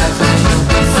alive, and you'll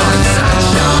be fine,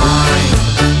 sunshine.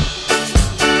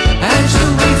 And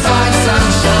you'll be fine,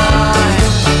 sunshine.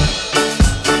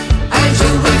 And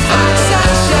you'll be fine,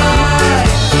 sunshine.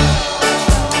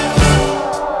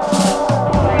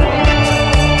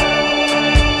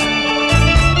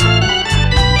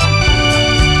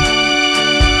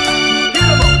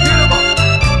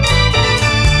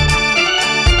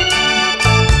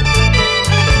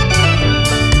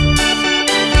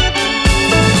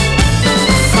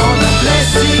 For the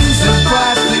blessings of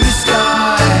bright blue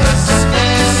skies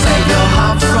can save your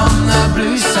heart from the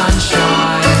blue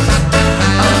sunshine.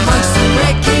 Amongst the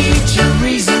wreckage and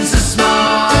reasons to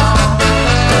smile,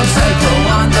 go take a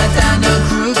wander down the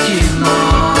crooked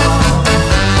mall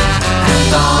and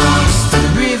dance the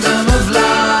rhythm of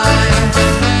life.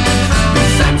 Be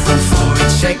thankful for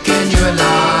it, checking you're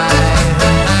alive.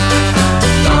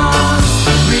 Dance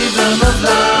the rhythm of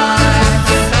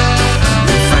life.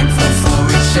 Be thankful for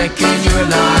it, checking you're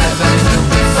alive, and you'll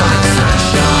be fine,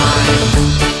 sunshine.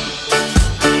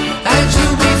 And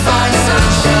you'll be fine,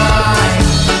 sunshine.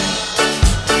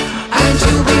 And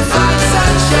you'll be fine,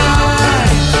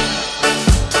 sunshine.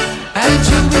 And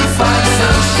you'll be fine,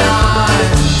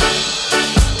 sunshine.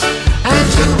 And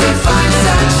you'll be fine,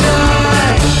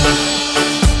 sunshine.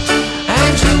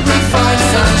 And you'll be fine,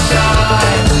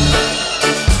 sunshine.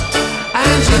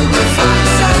 And you'll be fine,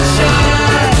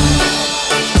 sunshine.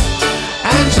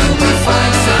 And you'll be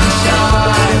fine,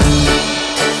 sunshine.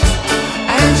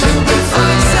 And you'll be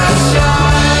fine,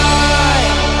 sunshine.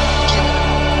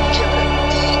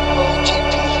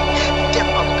 Dip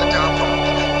up the down from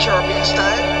Caribbean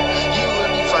style. You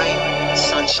will be fine,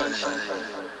 sunshine.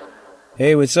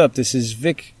 Hey, what's up? This is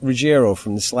Vic Ruggiero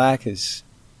from the Slackers,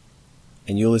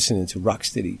 and you're listening to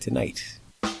Rocksteady Tonight.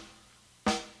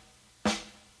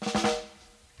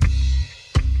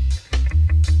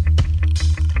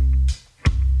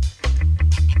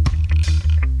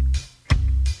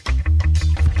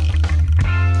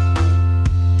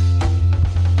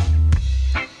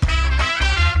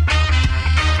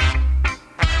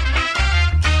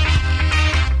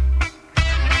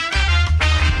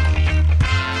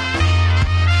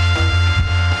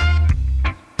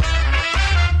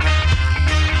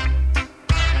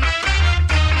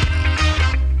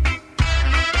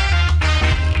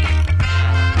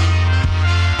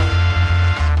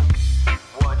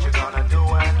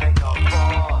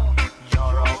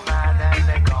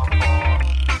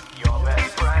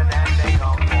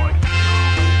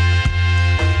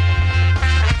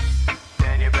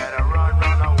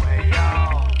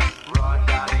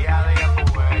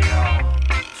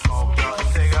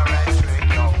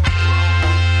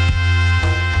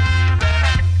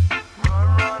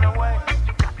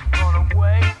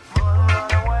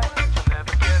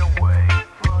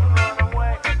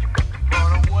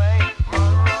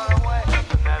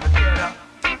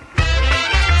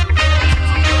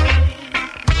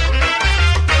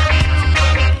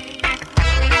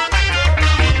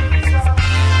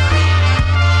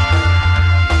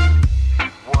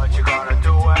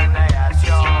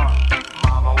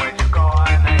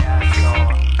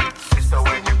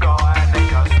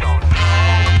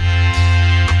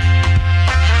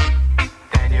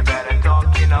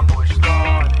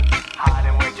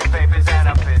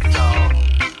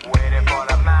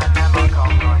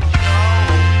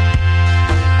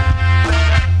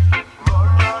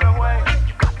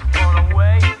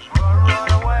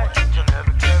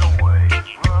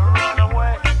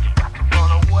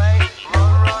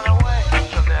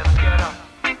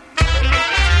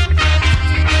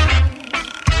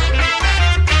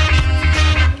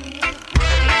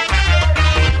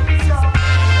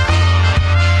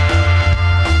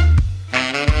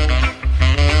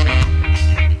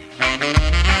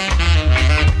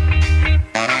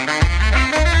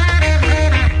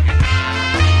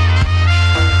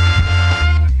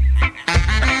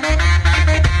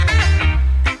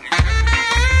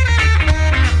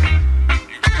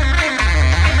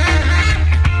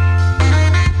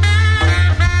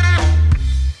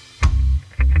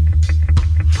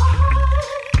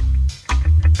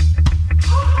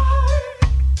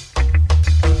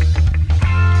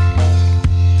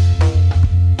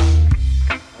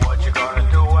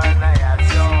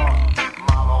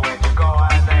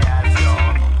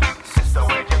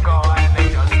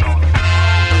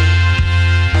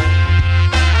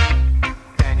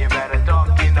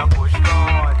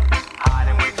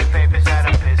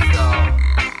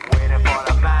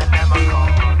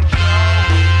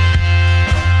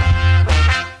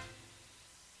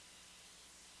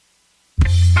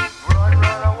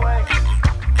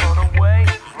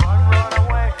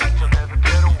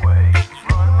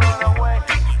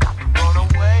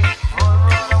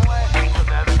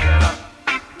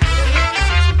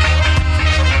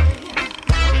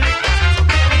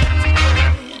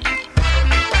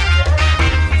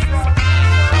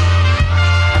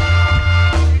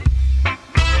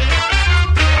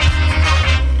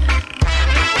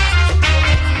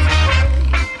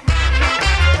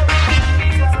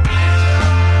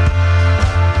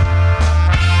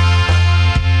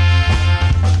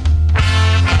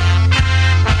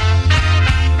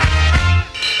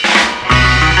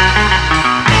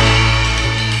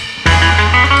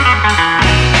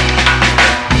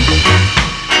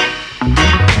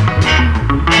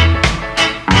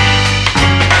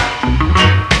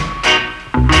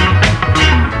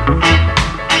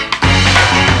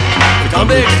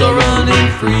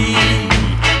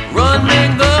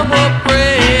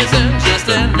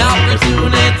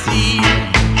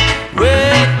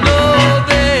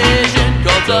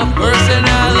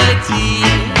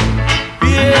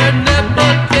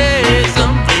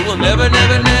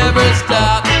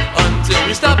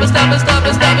 stop it, stop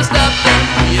it, stop it, stop it, stop them.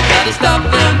 You gotta stop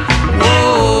them.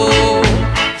 Whoa,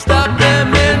 stop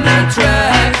them in their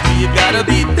tracks. You gotta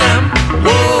beat them.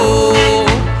 Whoa,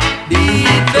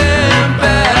 beat them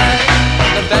back.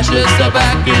 The fascists are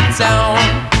back in town,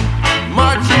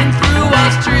 marching through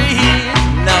our streets.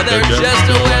 Now they're just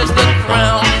where's the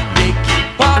crown. They keep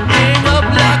popping up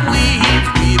like weeds.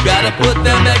 We've gotta put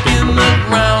them back in the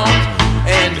ground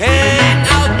and hang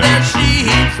out their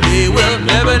sheets. They will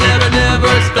never, never,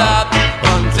 never stop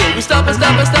until we stop and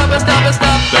stop and stop and stop and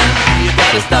stop them. You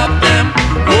gotta stop them.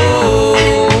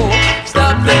 Whoa,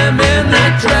 stop them in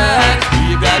their tracks.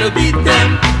 You gotta beat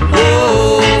them.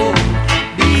 Whoa,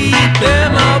 beat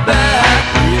them all back.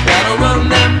 You gotta run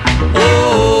them.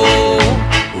 Oh,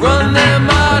 run them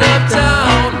out of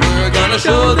town. We're gonna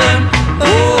show them.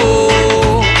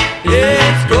 Oh,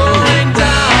 it's going down.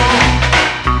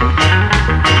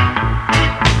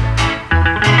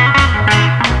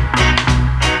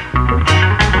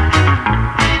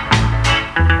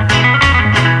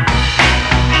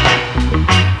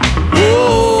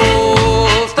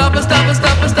 Whoa, stop it, stop it,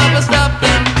 stop it, stop it, stop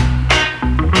them.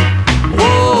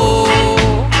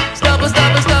 Whoa, stop it,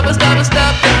 stop it, stop it, stop it,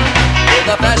 stop them.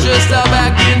 The fascists are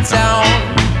back in town,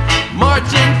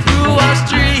 marching through our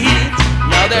streets.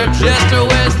 Now they're just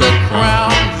where's the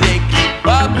crown. They keep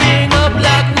popping up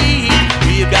like weeds.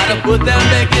 We've gotta put them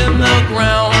back in the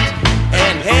ground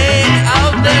and hang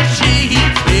out their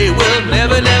sheets. They will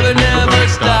never, never, never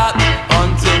stop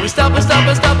until we stop and stop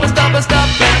and stop and stop and stop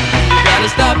them. You gotta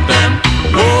stop them.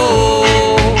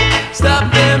 Whoa,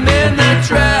 stop them in their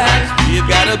tracks. You've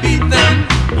gotta beat them.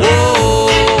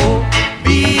 Whoa,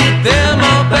 beat them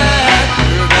all back.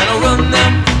 We're gonna run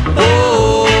them.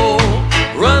 Whoa,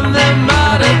 run them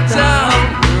out of town.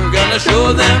 We're gonna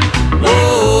show them.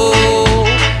 Whoa,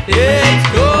 it's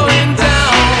going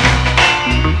down.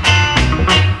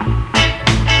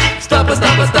 Stop it,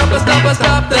 stop it, stop it, stop it,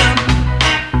 stop them.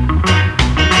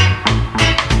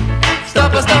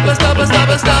 Stop it, stop it, stop it, stop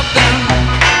it, stop them.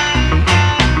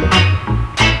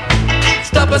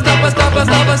 Stop it, stop it, stop it,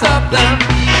 stop it, stop them.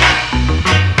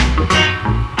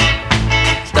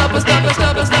 Stop it, stop it,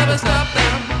 stop it, stop it, stop them.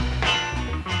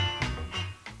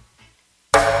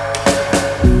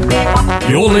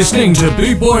 You're listening to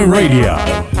Boot Boy Radio.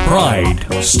 Pride,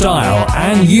 style,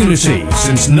 and unity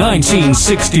since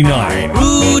 1969.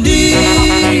 Rudy,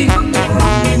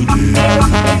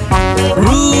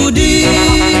 Rudy,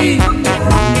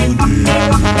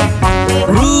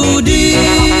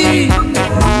 Rudy,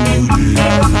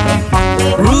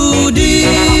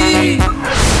 Rudy.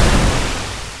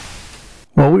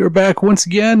 Well, we are back once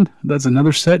again. That's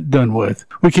another set done with.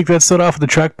 We kicked that set off with the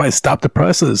track by Stop the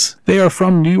Presses. They are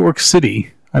from New York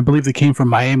City. I believe they came from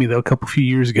Miami, though, a few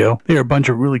years ago. They are a bunch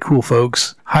of really cool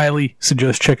folks. Highly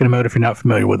suggest checking them out if you're not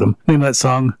familiar with them. The name of that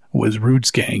song was Rude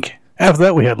Skank. After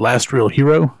that, we had Last Real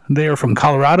Hero. They are from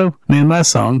Colorado. The name of that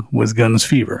song was Guns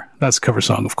Fever. That's a cover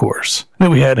song, of course.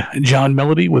 Then we had John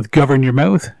Melody with Govern Your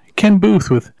Mouth. Ken Booth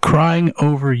with Crying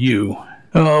Over You.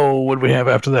 Oh, what do we have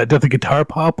after that? Death of Guitar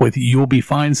Pop with You'll Be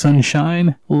Fine,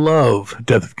 Sunshine. Love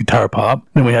Death of Guitar Pop.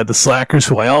 Then we had the Slackers,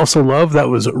 who I also love. That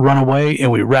was Runaway, and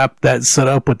we wrapped that set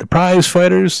up with the Prize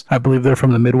Fighters. I believe they're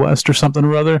from the Midwest or something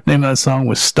or other. The name of that song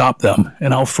was Stop Them,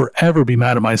 and I'll forever be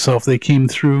mad at myself. They came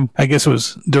through, I guess it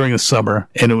was during the summer,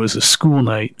 and it was a school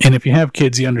night. And if you have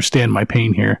kids, you understand my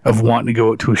pain here of wanting to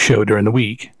go to a show during the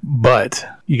week. But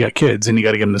you got kids and you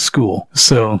got to get them to school.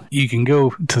 So you can go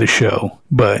to the show,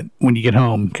 but when you get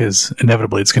home, because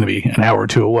inevitably it's going to be an hour or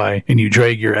two away, and you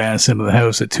drag your ass into the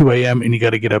house at 2 a.m. and you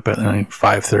got to get up at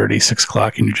 5:30, 6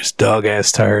 o'clock, and you're just dog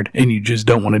ass tired and you just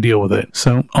don't want to deal with it.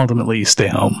 So ultimately you stay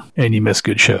home and you miss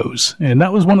good shows. And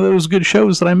that was one of those good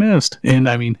shows that I missed. And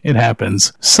I mean, it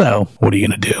happens. So what are you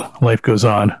going to do? Life goes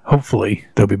on. Hopefully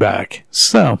they'll be back.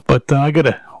 So, but I got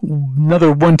to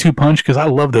another 1-2 punch, because I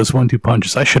love those 1-2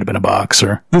 punches. I should have been a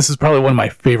boxer. This is probably one of my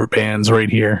favorite bands right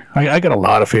here. I got a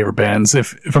lot of favorite bands.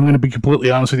 If I'm going to be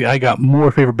completely honest with you, I got more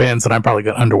favorite bands than I probably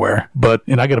got underwear.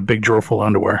 And I got a big drawer full of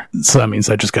underwear. So that means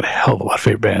I just got a hell of a lot of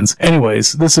favorite bands.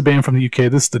 Anyways, this is a band from the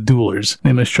UK. This is the Duelers. The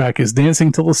name of this track is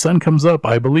Dancing Till the Sun Comes Up.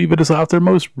 I believe it is off their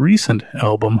most recent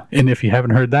album. And if you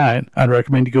haven't heard that, I'd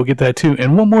recommend you go get that too.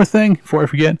 And one more thing before I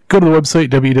forget, go to the website,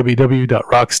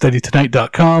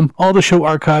 www.rocksteadytonight.com. All the show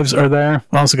archives archives are there.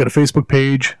 I also got a Facebook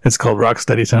page. It's called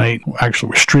Rocksteady Tonight.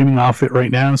 Actually, we're streaming off it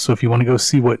right now, so if you want to go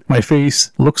see what my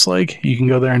face looks like, you can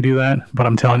go there and do that. But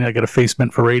I'm telling you, I got a face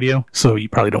meant for radio, so you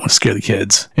probably don't want to scare the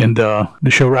kids. And the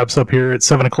show wraps up here at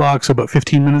 7 o'clock, so about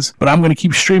 15 minutes. But I'm going to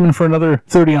keep streaming for another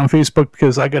 30 on Facebook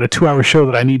because I got a 2-hour show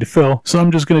that I need to fill. So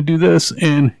I'm just going to do this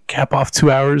and cap off 2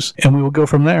 hours, and we will go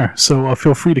from there. So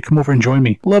feel free to come over and join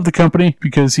me. Love the company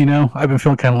because, you know, I've been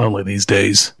feeling kind of lonely these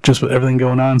days, just with everything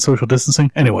going on, social distancing.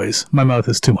 Anyways, my mouth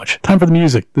is too much. Time for the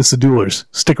music. This is the Duelers.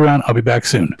 Stick around. I'll be back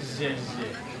soon.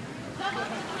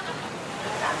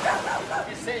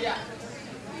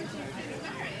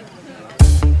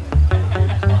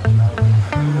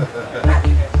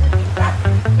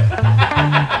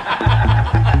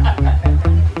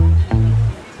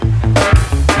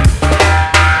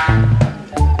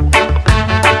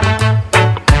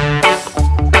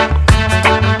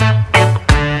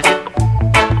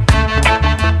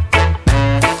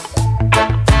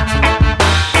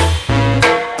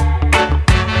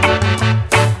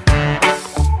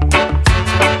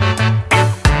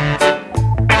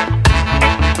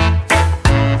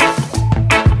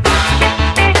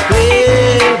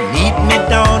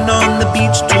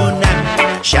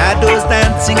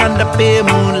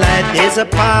 There's a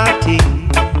party.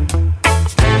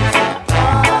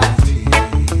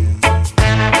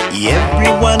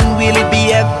 Everyone will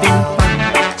be having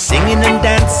fun. Singing and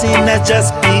dancing has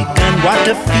just begun. What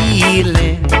a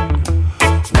feeling.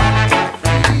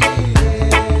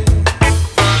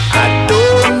 I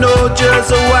don't know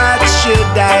just what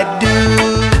should I do.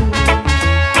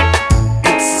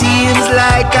 It seems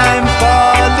like I'm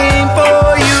falling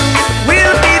for you.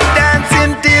 We'll be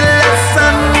dancing till the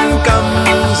sun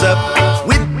comes up.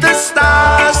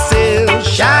 Stars still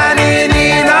shining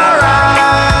in our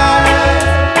eyes.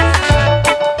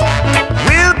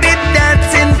 We'll be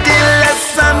dancing till the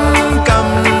sun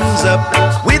comes up,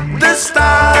 with the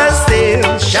stars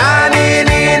still shining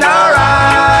in our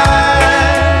eyes.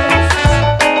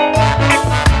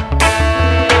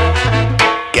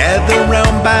 Gather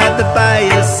round by the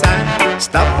fireside,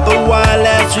 stop a while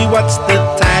as we watch the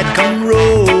tide come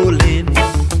rolling.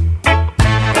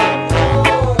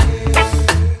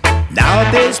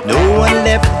 There's no one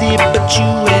left here but you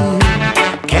and me.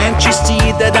 Can't you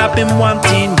see that I've been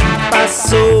wanting you for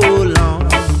so long?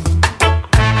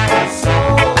 So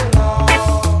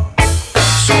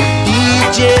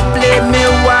DJ, play me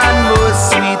one more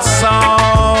sweet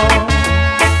song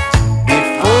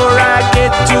before I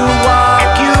get to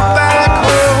walk you back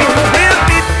home. We'll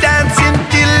be dancing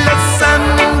till the sun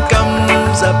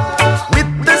comes up, with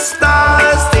the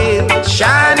stars still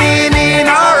shining in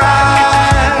our eyes.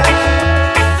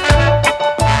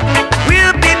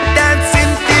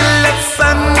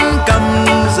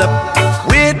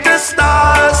 With the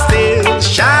stars still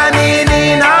shining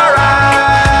in our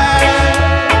eyes.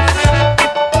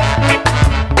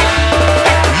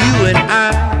 You and I,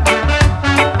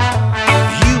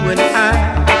 you and I.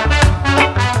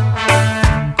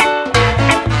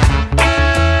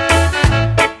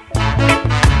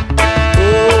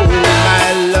 Oh, my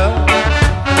love,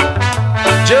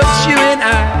 just you and I.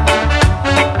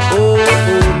 Oh,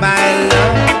 my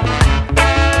love.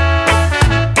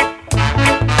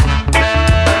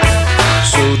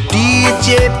 DJ,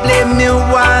 play me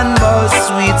one more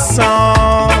sweet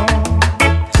song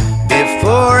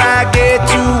before I get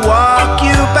to walk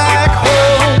you back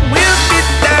home. We'll be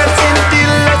dancing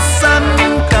till the sun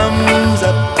comes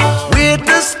up, with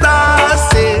the stars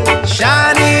still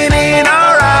shining in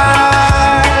our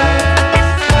eyes.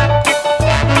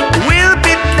 We'll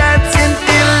be dancing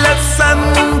till the sun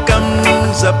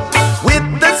comes up, with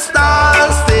the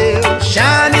stars still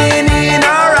shining in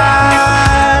our eyes.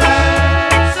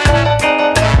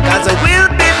 We'll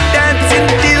be dancing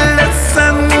till the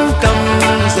sun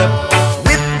comes up,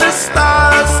 with the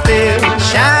stars still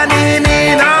shining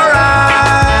in our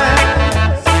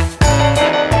eyes.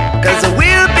 'Cause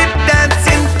we'll be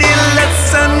dancing till the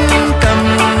sun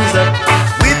comes up,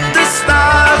 with the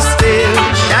stars still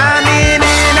shining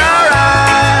in our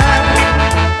eyes.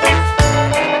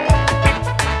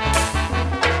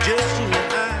 Just you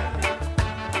and I,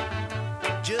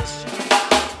 just you.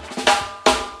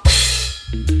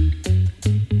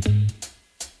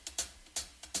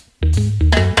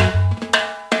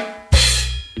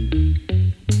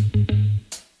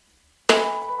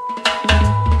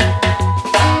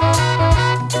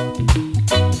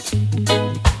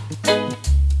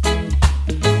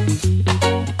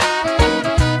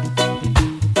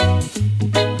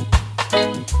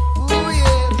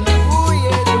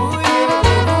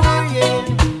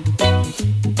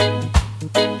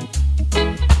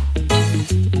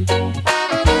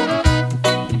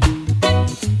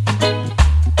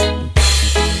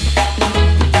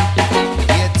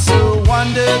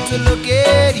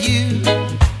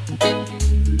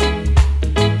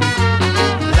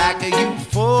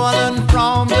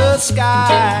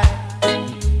 sky.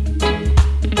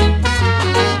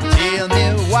 Tell me,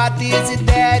 what is it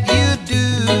that you do?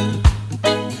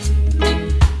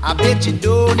 I bet you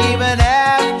don't even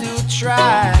have to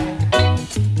try.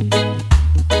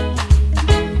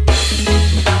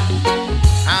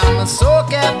 I'm so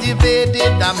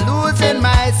captivated, I'm losing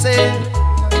myself.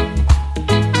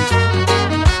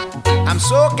 I'm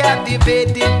so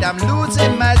captivated, I'm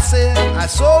losing myself. I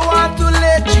so want to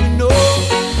let you know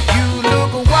you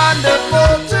look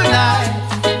wonderful tonight.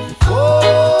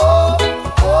 Oh,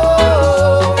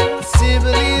 oh,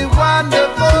 simply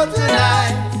wonderful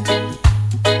tonight.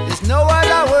 There's no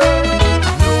other word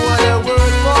for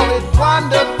it.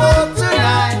 Wonderful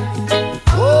tonight.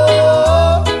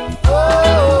 Oh,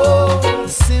 oh,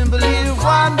 simply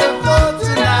wonderful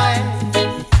tonight.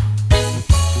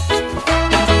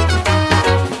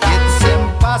 It's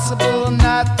impossible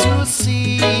not to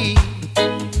see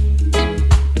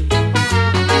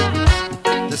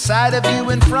the side of you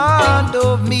in front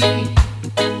of me.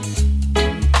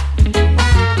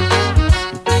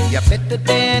 You're better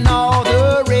than all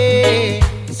the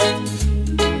rest.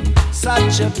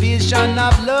 Such a vision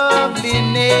of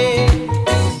loveliness.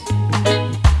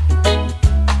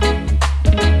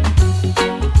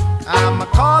 I'm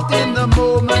caught in the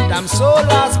moment, I'm so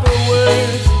lost for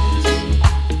words.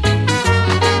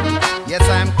 Yes,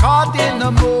 I'm caught in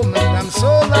the moment, I'm so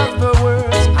lost for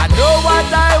words. I know what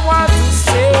I want to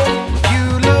say. You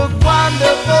look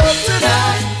wonderful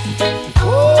tonight.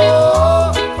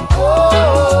 Oh,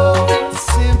 oh,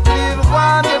 simply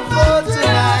wonderful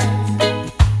tonight.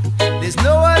 There's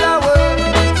no other word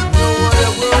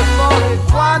for it.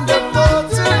 Wonderful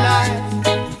tonight.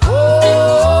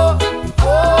 Oh,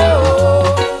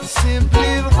 oh,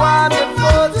 simply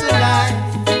wonderful tonight.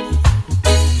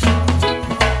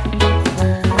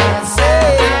 I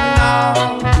say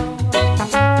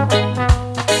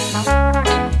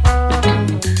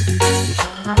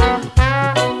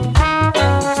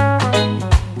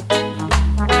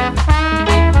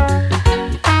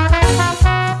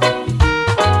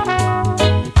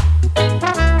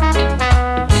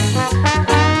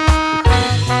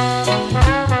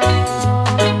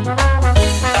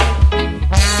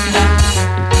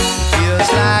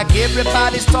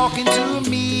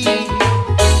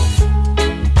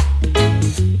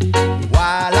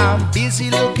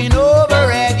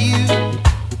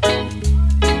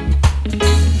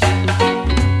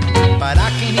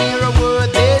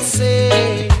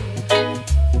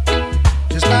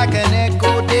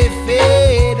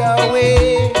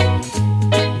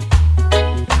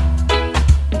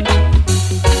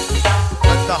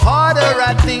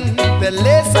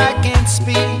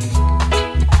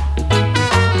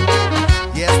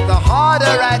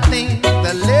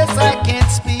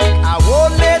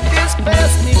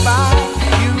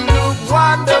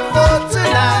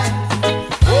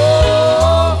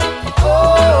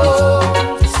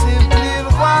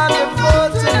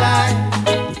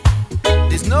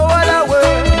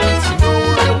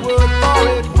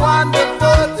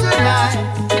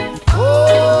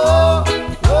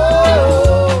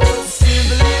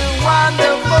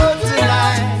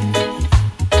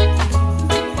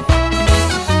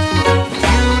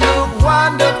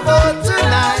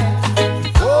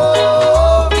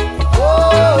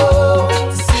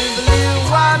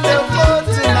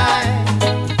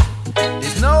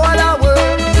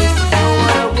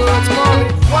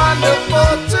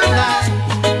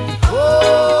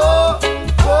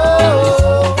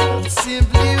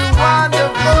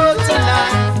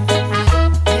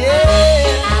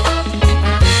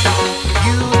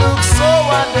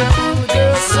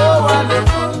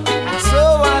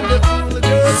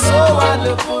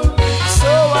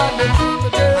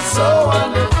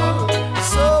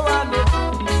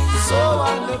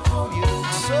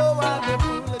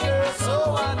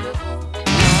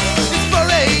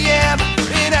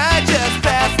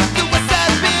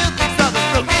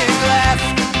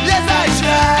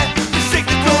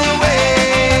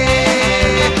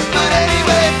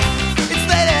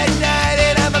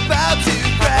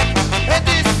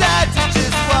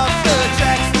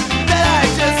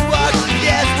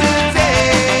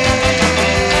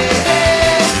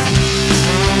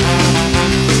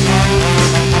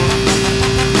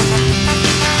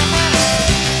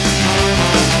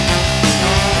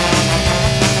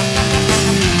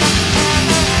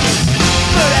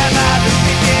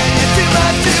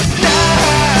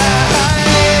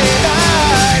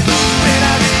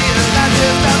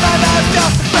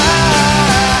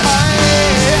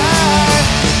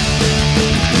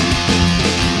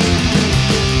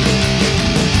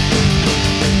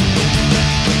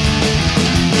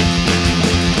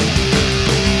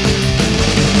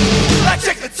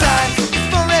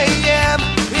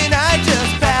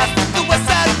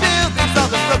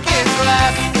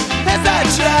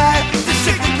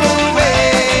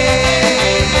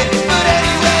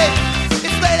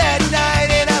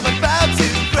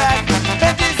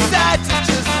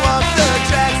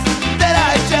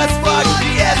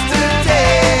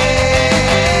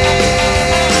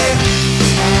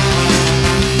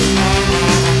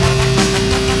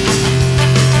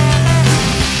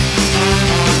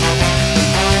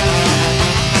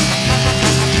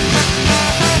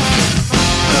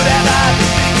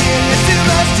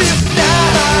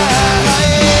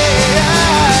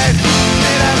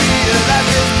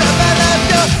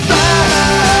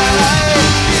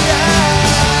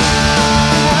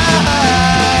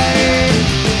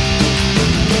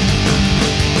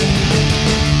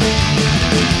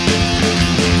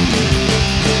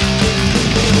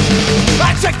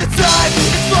time,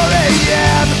 it's 4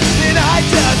 a.m. and I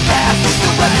just passed the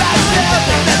west side hill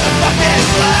and set the fucking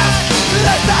blast.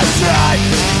 Let's not try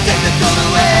to take the cold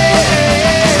away.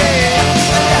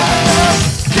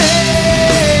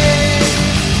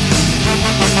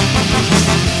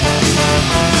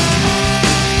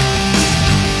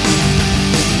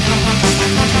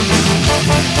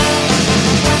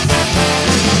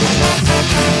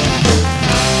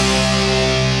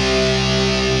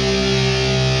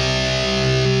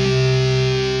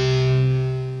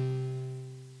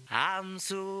 I'm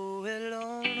so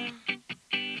alone,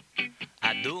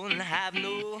 I don't have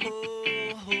no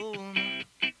home.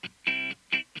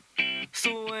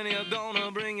 So when you're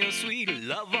gonna bring your sweet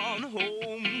love on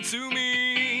home to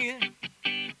me?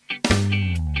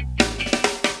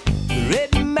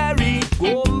 Red Mary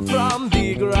come from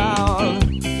the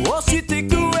ground. Oh, she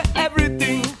take away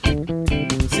everything.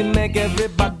 She make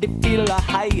everybody feel a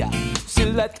higher. She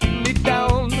let me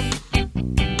down.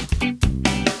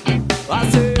 I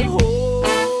say, oh,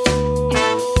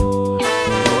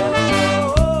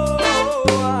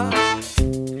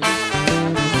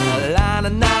 la na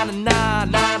na na na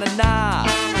na na na,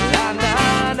 la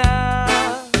na na.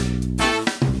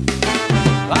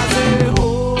 I say, oh,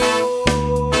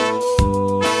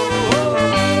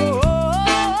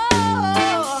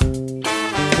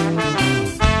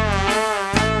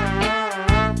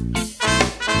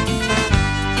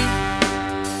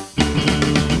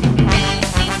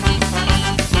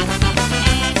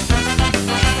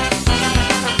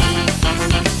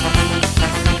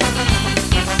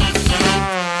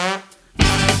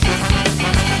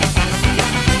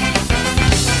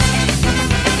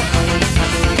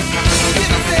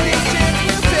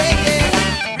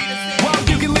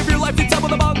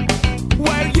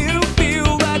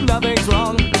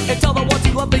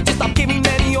 they just stop giving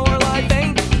any your life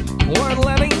ain't worth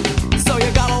living. So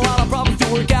you got a lot of problems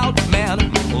to work out,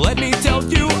 man. Let me tell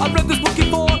you, I've read this book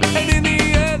before, and in the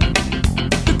end,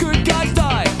 the good guys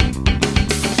die.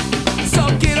 So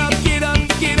get up, get up,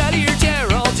 get out of your chair,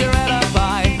 hold your head up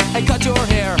high, and cut your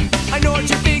hair. I know what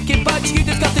you're thinking, but you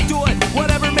just got to do it.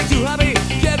 Whatever makes you happy,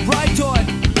 get right to it.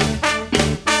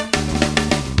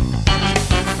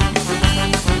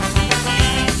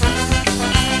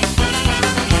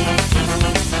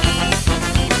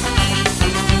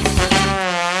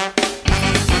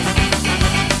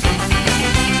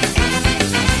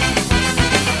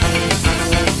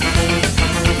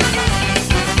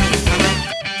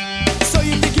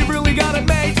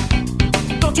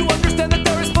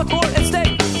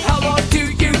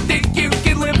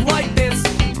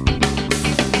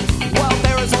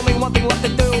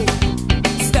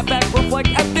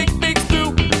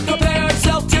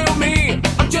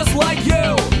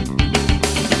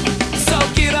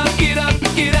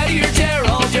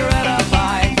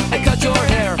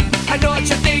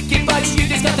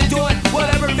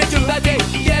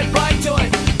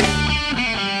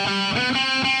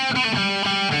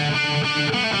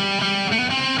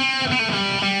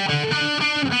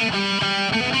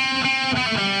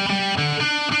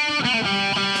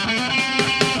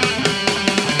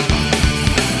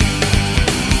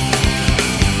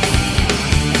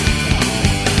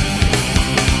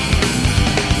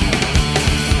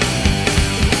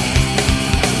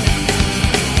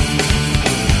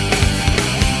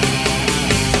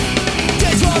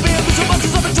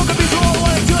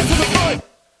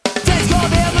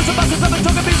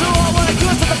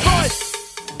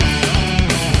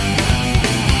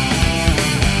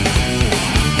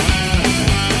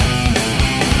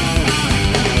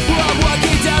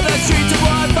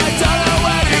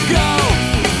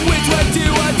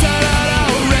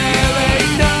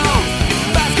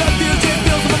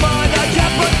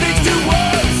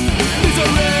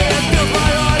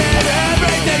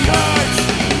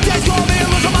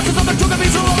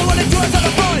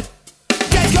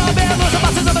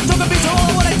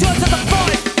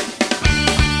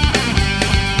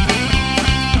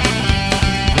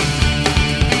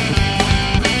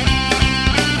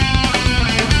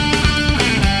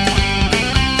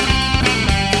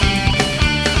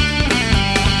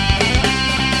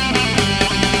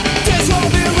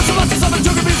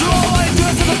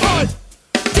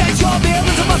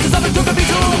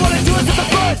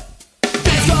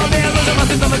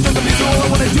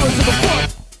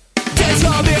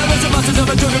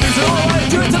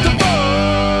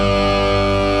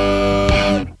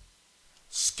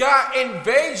 Ska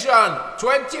Invasion,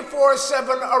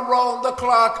 24/7 around the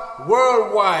clock,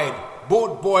 worldwide.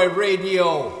 Boot Boy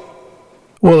Radio.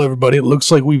 Well, everybody, it looks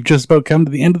like we've just about come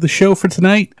to the end of the show for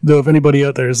tonight. Though, if anybody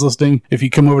out there is listening, if you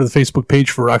come over to the Facebook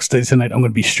page for Rocksteady Tonight, I'm going to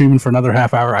be streaming for another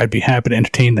half hour. I'd be happy to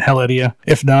entertain the hell out of you.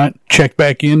 If not, check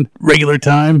back in regular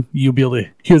time. You'll be able to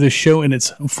hear this show in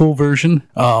its full version.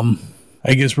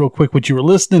 I guess real quick, what you were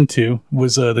listening to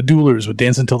was the Duelers with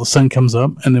Dance Until the Sun Comes Up,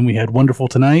 and then we had Wonderful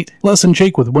Tonight, Les and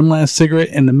Jake with One Last Cigarette,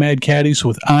 and the Mad Caddies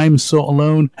with I'm So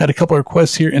Alone. Had a couple of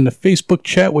requests here in the Facebook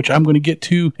chat, which I'm going to get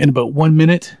to in about 1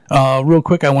 minute. Real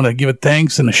quick, I want to give a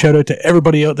thanks and a shout out to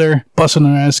everybody out there busting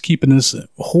their ass, keeping this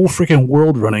whole freaking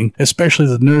world running, especially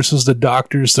the nurses, the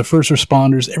doctors, the first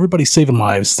responders, everybody saving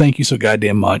lives. Thank you so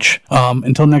goddamn much.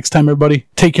 Until next time, everybody,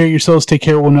 take care of yourselves, take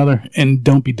care of one another, and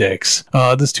don't be dicks.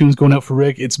 This tune's going out for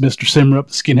Rick. It's Mr. Simrup.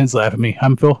 The Skinheads Laugh at Me.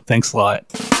 I'm Phil. Thanks a lot.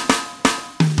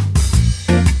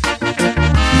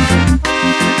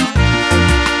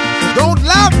 Don't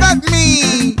laugh at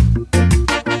me.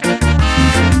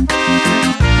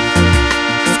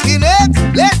 Skinheads,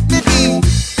 let me be.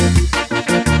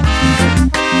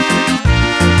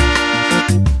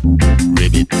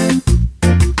 Ribbit.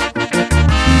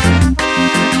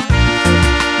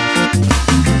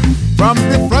 From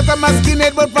the front of my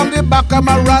skinhead, but from the back of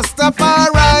my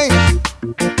Rastafari.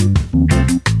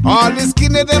 All the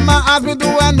skinhead them ask me, do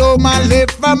I know my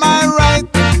left from my right?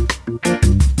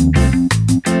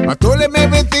 I told him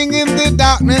everything in the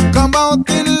darkness come out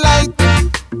in light.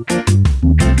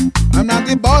 I'm not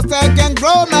the boss, I can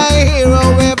grow my hair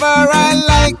however I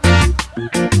like.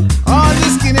 All the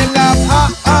skinhead laugh,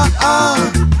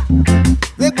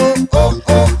 they go, oh,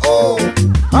 oh, oh.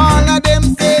 All of them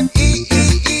say,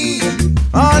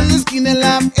 all the skinny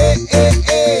laugh, eh, eh,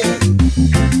 eh.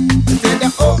 They say the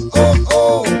oh, oh,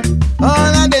 oh.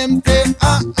 All of them say,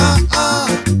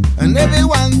 and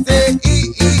everyone say,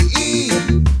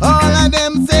 all of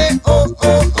them say, oh,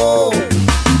 oh, oh.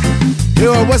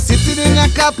 Yo, I was sitting in a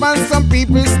cup and some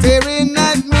people staring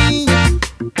at me.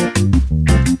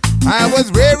 I was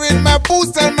wearing my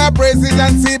boots and my braces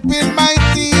and sipping my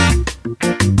tea.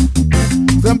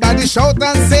 Somebody shout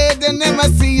and say they never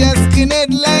see a skinhead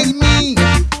like me.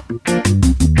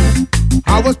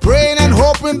 I was praying and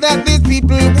hoping that these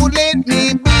people would let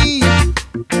me be.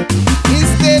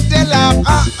 Instead they laugh,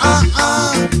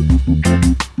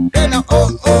 then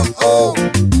oh, oh, oh.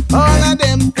 All of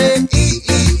them say,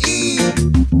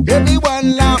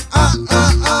 everyone laugh,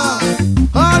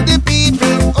 all the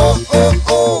people, oh, oh,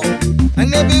 oh.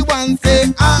 And everyone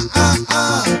say,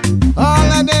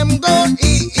 all of them go,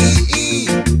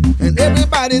 and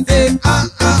everybody say,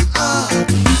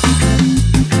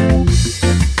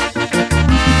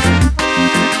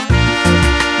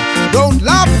 Don't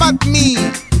laugh at me.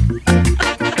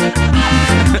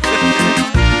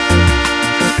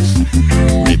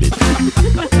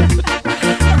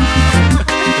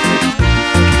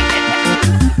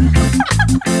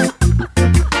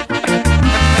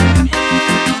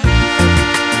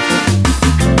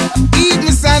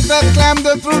 Even Santa climbed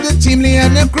up through the chimney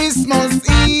on the Christmas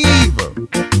Eve.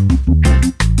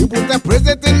 He put a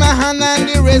present in my hand and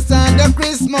the rest on the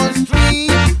Christmas tree.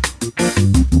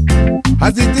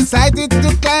 As he decided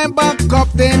to climb back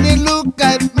up, then he looked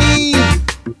at me.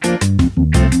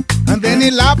 And then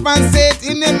he laughed and said,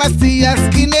 he never see a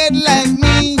skinhead like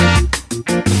me.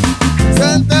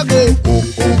 Santa go, oh,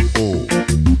 oh, oh.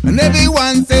 And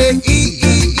everyone say,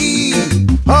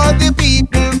 all the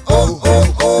people, oh,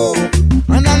 oh, oh.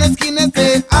 And all the skinheads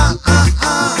say,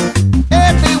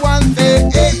 Everyone say,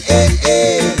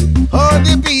 all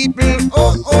the people,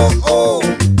 oh, oh, oh.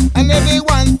 And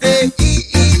everyone say,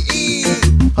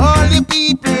 all the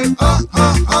people, oh,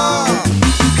 oh, oh.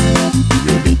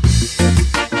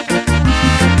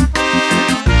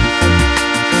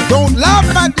 Don't laugh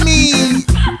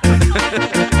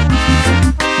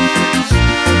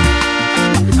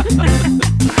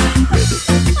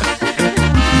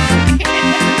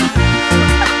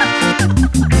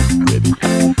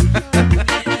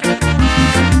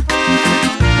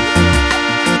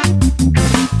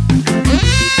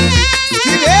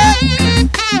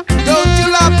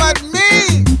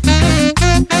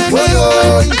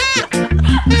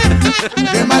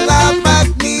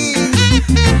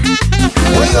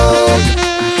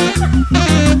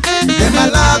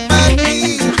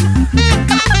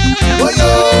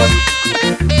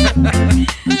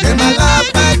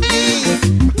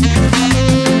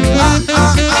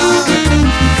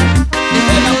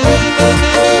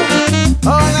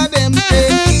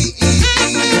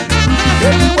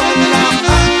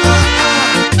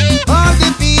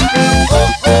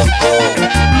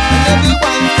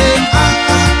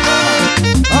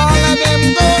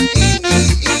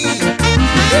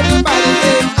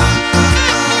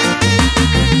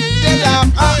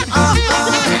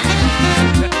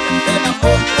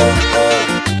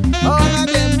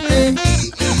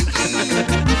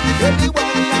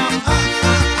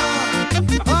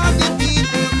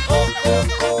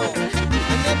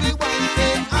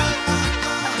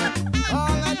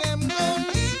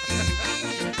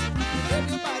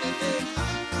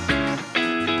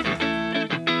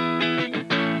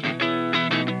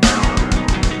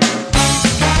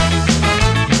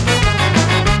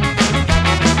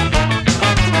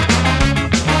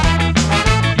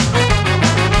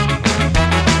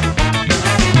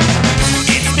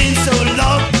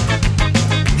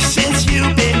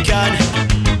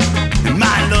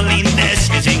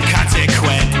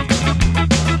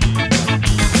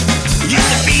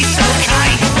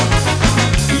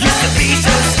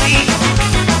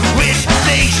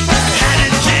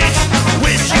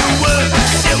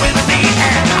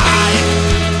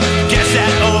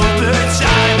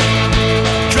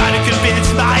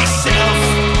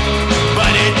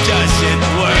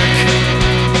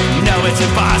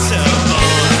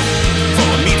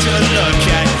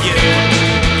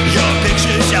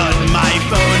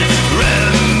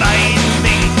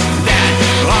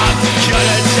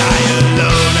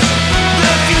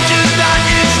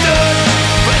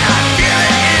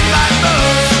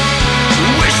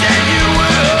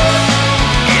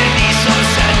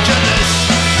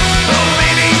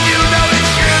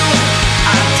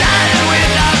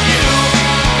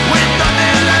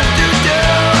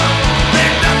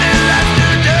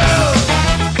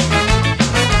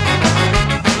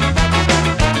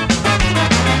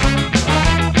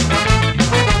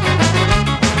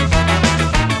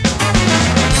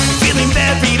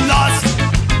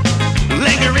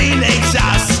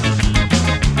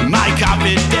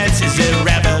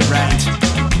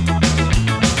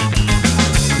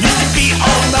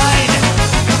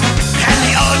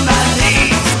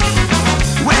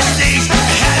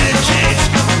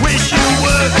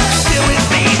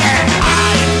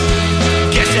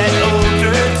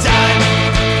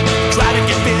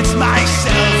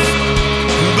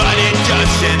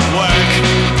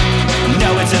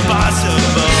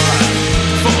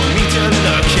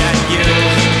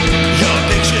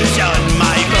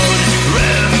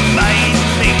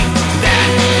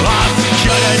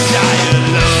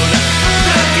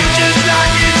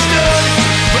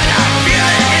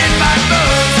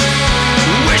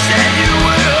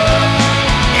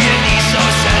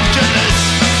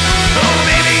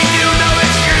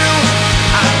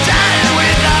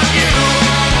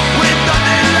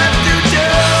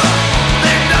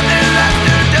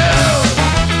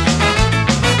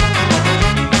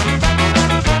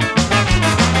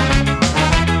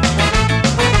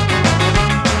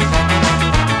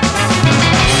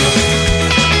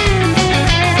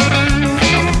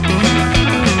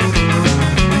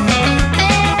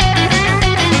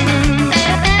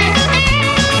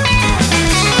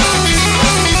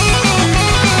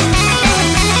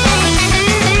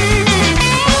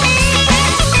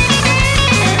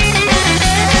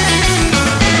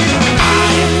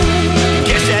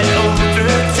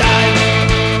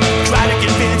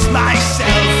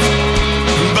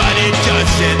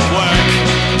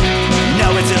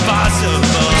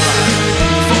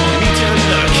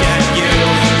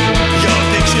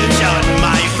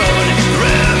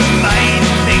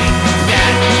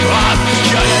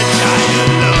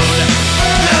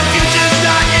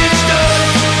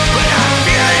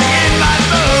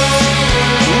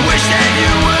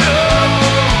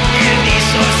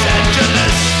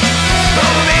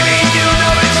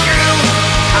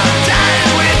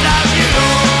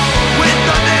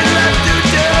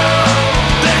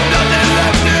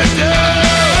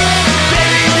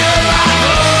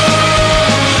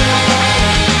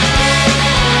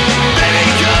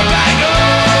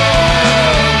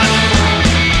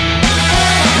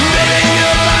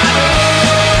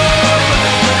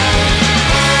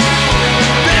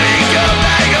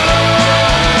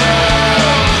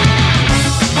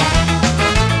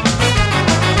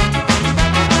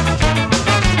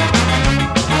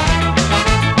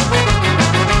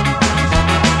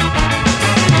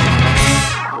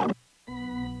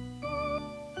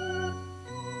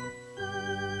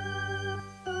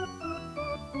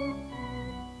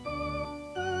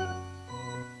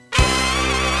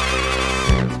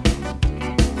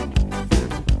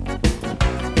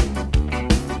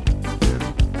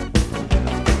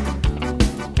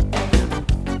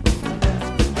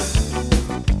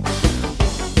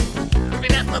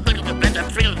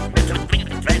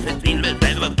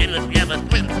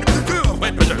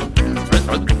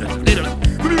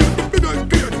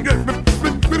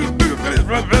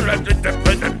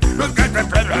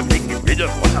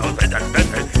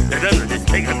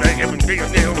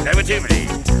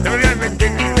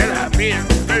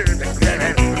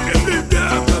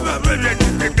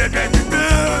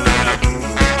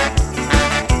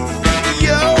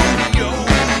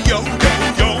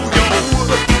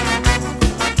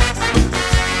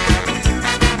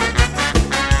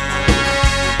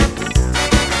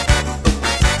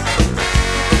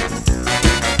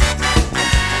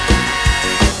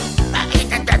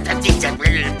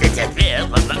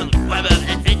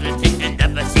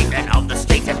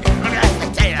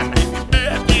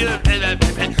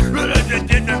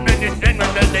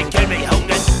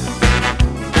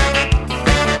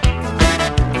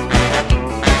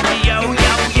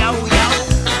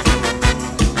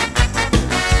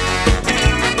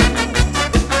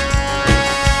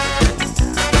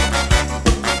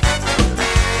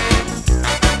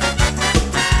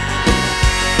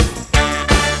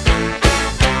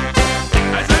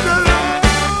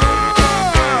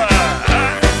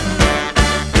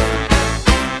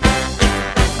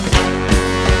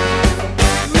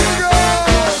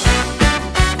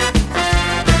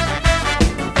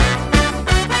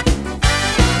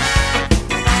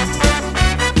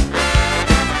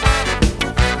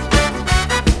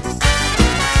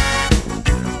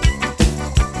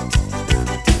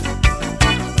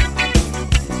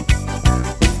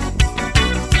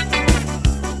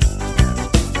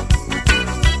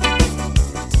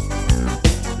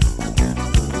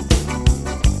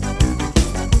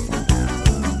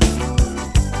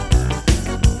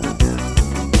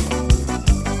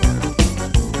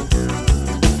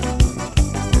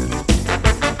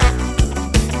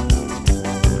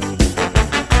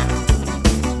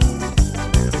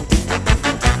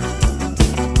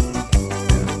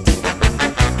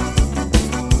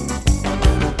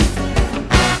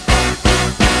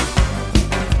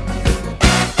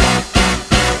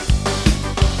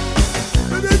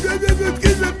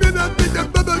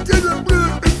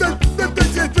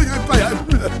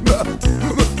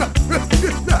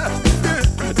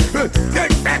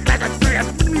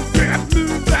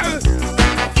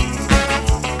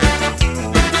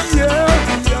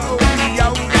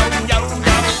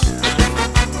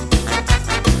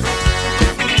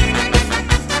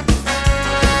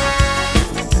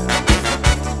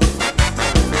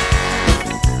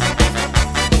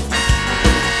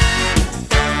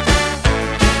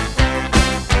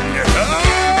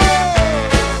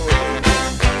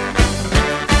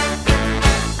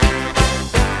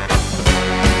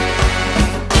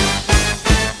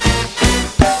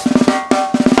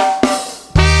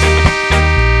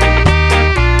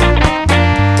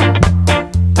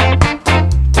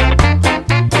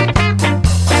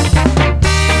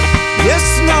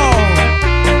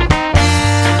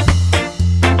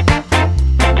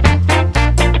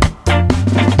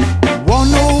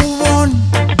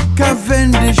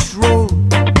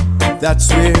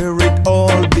that's where it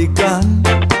all begun.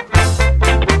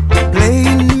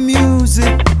 Playing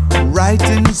music,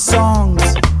 writing songs,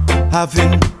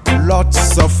 having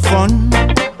lots of fun.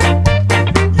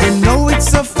 You know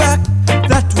it's a fact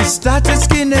that we started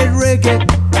skinhead reggae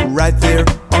right there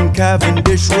on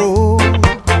Cavendish Road.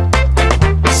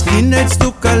 Skinheads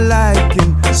took a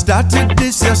liking, started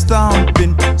this here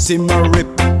stomping, Simmer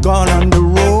Rip gone on the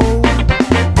road.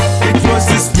 It was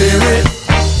the spirit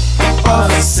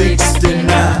of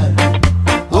 69.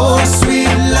 Oh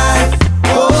sweet life,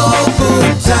 oh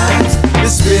good times. The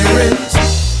spirit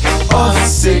of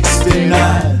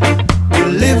 69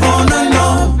 will live on and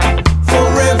on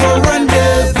forever and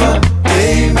ever.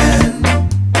 Amen.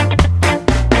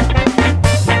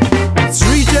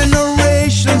 3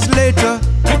 generations later,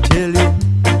 I tell you,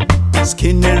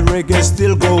 skinhead reggae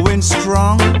still going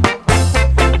strong.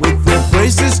 With their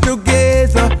braces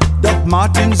together, Doc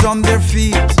Martens on their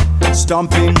feet,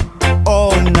 stomping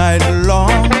all night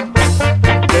long.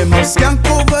 They must skank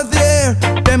over there,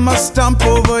 they must stomp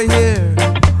over here,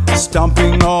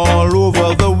 stomping all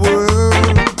over the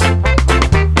world.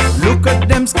 Look at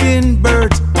them skin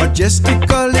birds,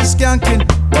 majestically skanking.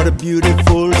 What a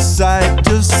beautiful sight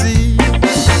to see.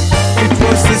 It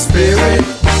was the spirit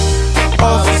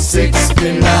of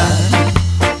 69.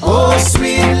 Oh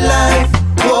sweet life,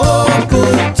 oh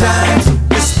good times.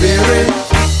 The spirit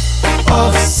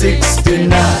of 69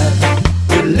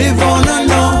 will live on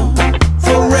and on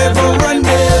forever and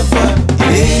ever.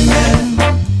 Amen.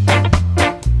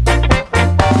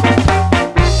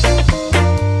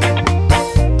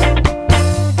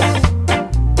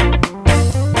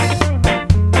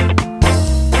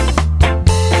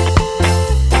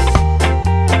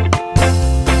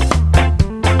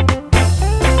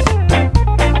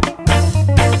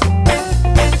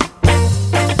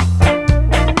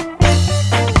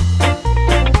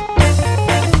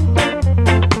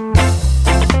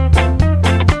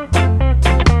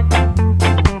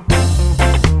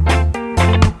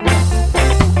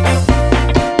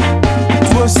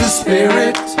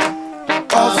 Spirit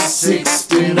of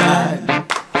 69.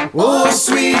 Oh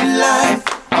sweet life,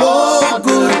 oh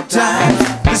good times.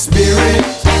 The spirit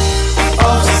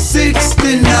of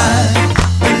 69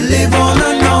 will live on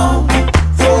and on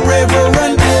forever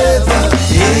and ever.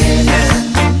 Amen.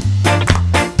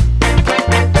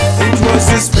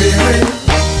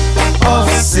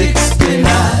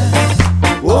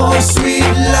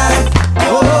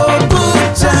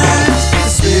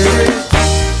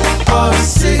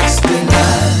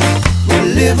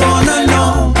 live on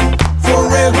alone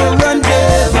forever and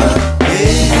ever.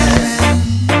 Amen.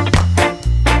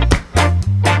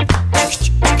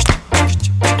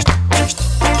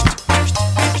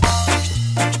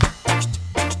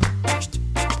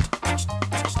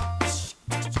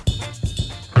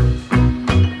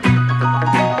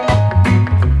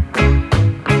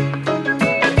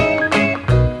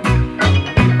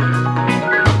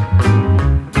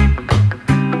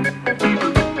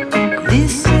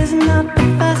 This is not the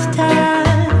first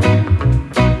time,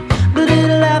 but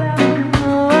it'll happen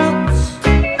once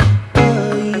a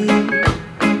year.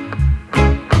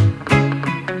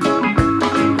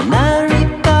 And I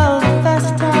recall the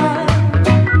first time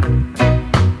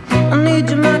I need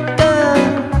you, my girl,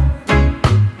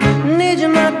 I need you,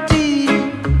 my dear.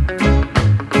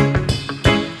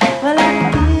 Well, I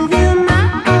give you my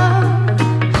all,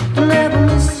 to never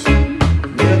miss you,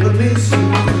 never miss you.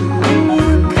 When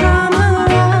you come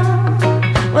around,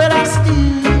 well, I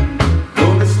steal,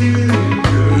 gonna steal you,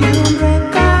 girl. You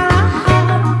break our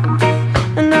heart,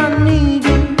 and I need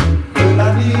you, girl, I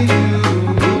need you.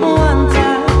 One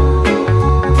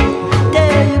time,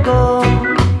 there you go,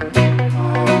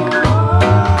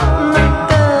 my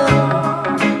girl,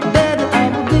 baby, I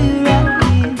will be right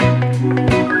here.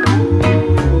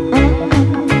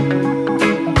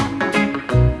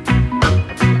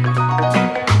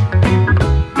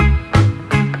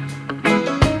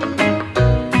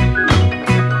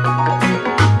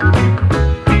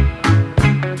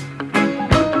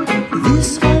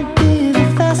 This won't be the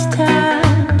first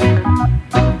time,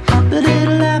 but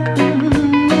it'll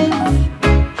happen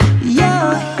if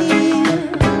you're here.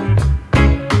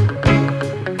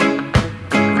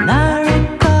 And I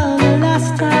recall the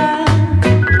last time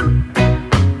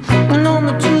when on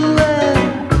the duet,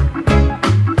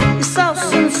 you're so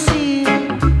sincere,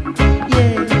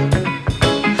 yeah.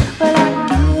 Well, I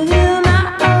give you my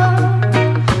all,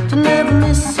 to never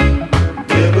miss you,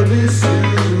 never miss you.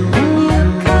 When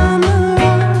you come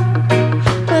around,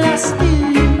 well, I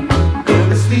steal you,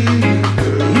 gonna steal you,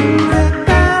 girl. You wreck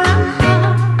our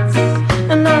hearts,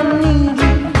 and I need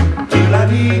you, girl, I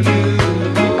need you.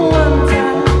 One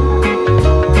time,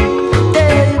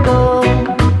 there you go,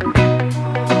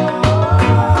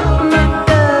 my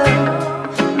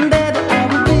girl, baby, I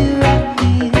will be right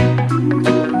here.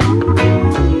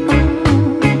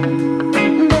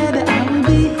 Baby, I will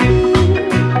be here.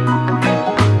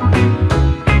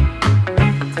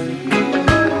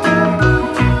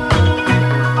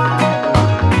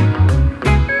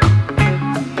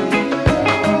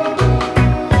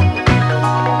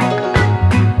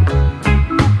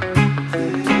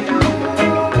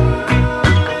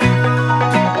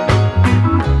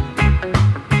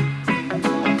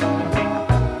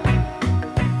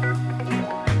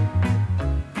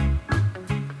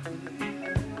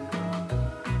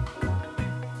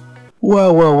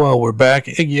 Well, we're back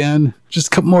again. Just a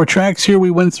couple more tracks here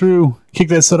we went through. Kicked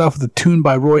that set off with a tune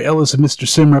by Roy Ellis and Mr.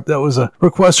 Simrep. That was a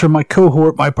request from my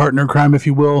cohort, my partner in crime, if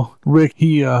you will. Rick,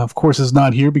 he, of course, is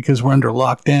not here because we're under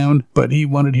lockdown, but he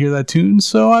wanted to hear that tune,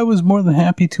 so I was more than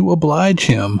happy to oblige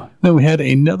him. Then we had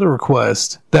another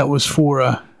request that was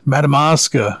for, Madame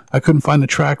Oscar. I couldn't find the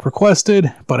track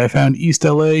requested, but I found East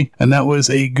LA, and that was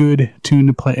a good tune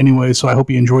to play anyway, so I hope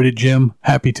you enjoyed it, Jim.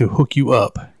 Happy to hook you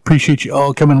up. Appreciate you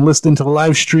all coming and listening to the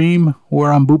live stream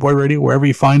or on Bootboy Radio, wherever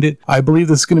you find it. I believe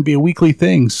this is going to be a weekly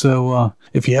thing, so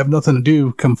if you have nothing to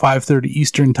do, come 5:30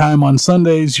 Eastern Time on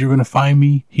Sundays, you're going to find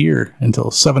me here until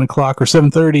 7 o'clock or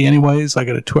 7:30 anyways. I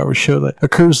got a 2-hour show that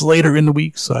occurs later in the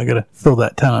week, so I got to fill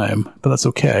that time, but that's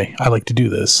okay. I like to do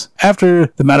this. After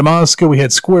the Madame Oscar, we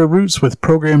had Square Roots with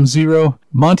Program Zero,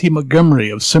 Monty Montgomery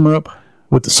of Simmerup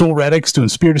with the Soul Radix doing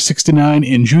Spirit of 69,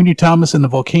 and Junior Thomas and the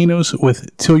Volcanoes with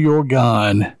Till You're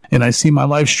Gone. And I see my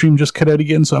live stream just cut out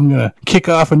again, so I'm going to kick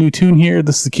off a new tune here.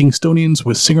 This is the Kingstonians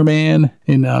with Singer Man,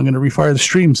 and I'm going to refire the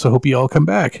stream, so I hope you all come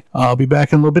back. I'll be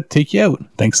back in a little bit to take you out.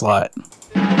 Thanks a lot.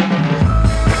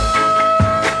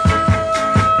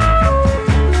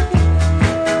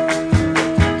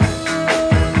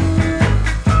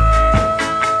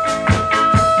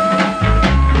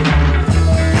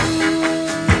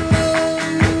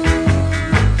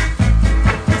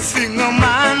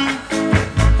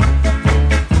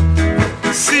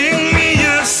 Sing me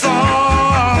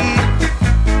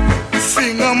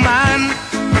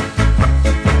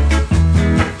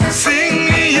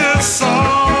a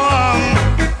song.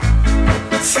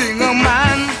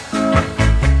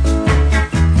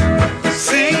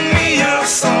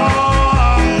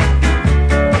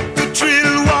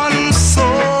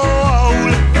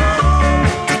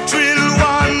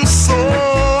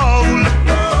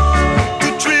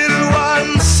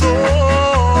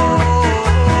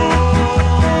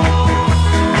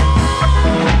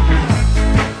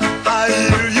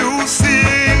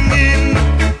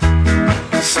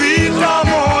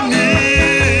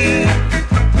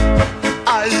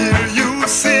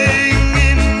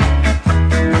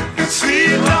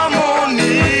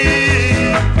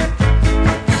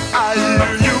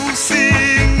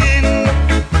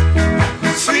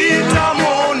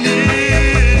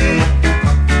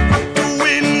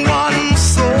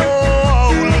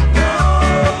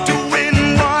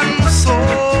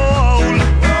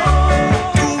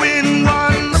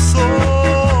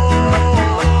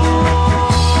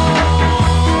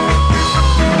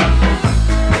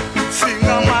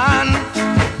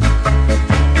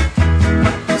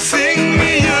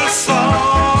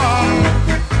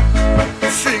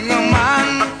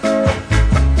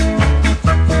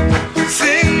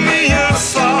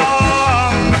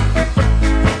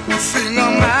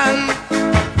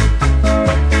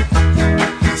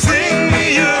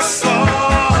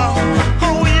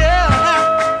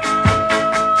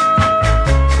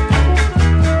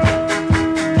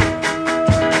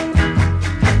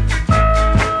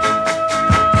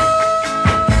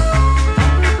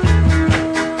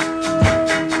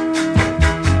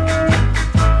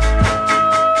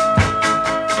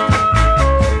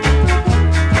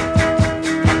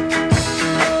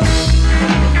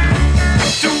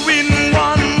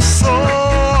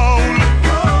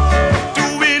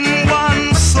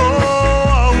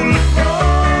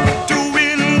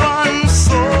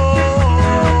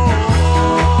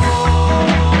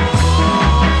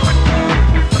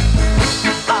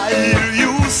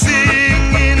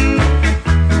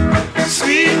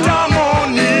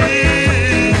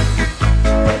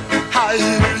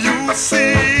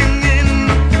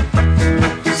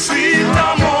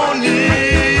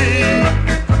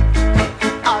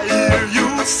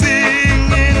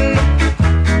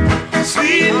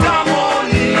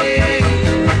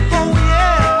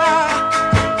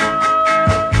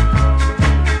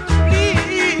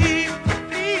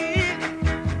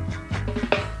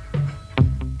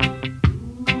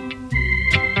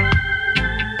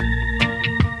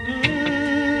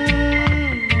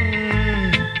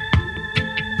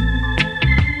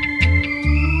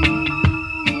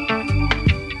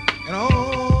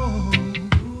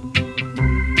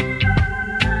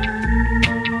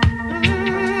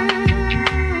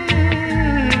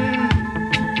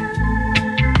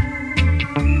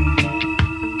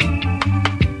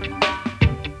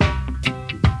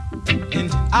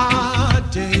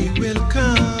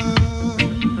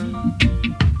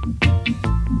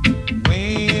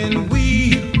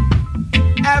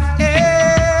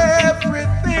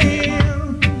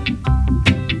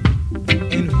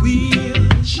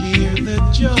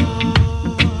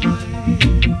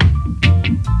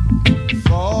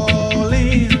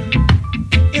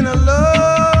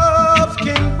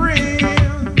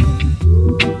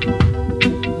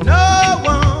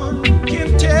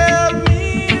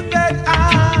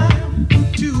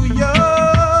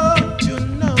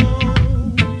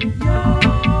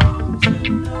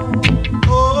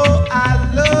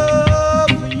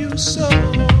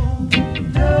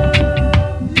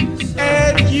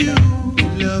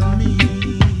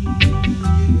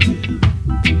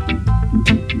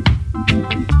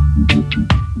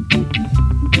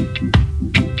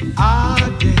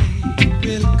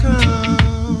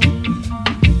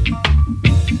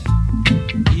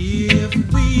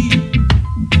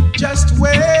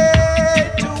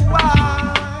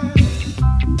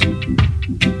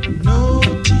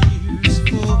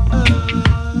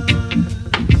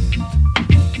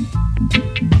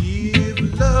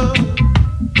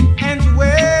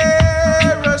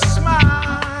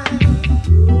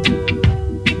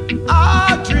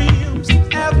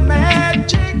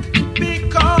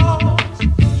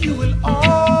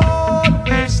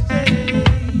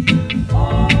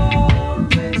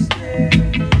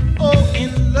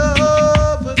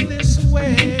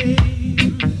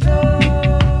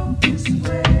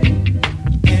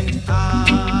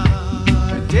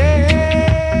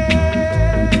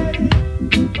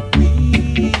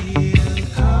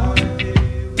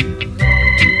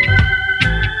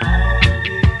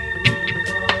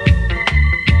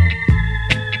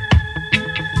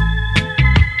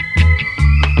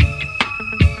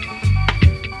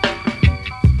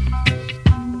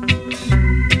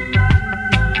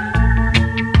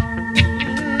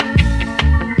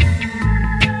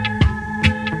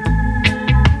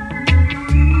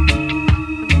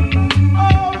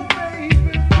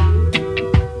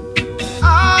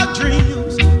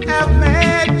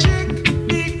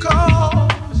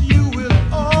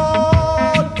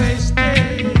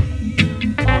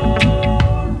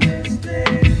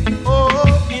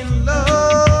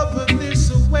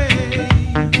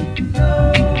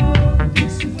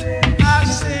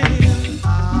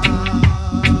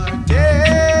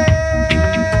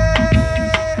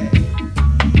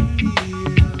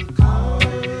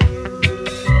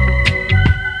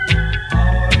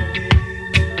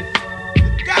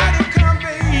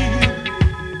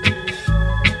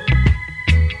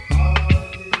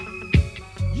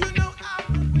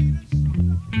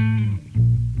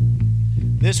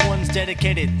 This one's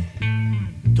dedicated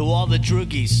to all the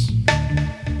droogies.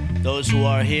 Those who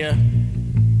are here,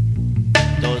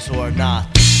 those who are not.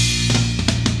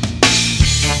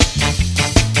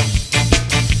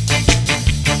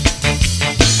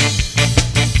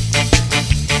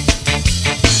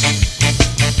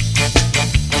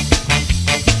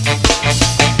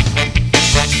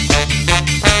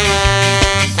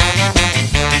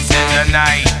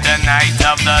 The night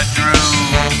of the Drew.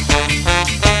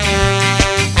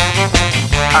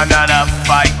 Another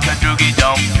fight, Kadrugi,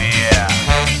 don't fear.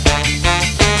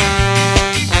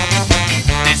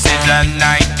 This is the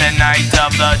night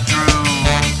of the Drew.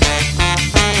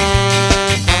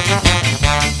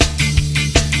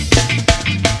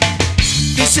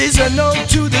 This is a note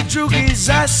to the droogies,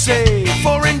 I say.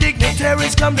 Foreign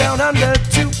dignitaries come down under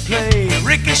to play.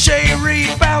 Ricochet,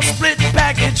 rebound, split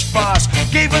package boss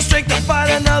gave us strength to fight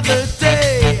another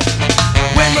day.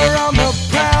 When we're on the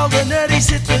prowl, the nerdies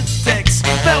hit the decks.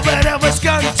 Velvet Elvis,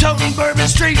 gun-toting, Bourbon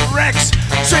Street Rex.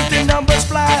 Strength in numbers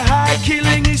fly high,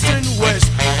 killing east and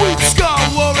west. Boot scar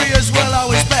warriors will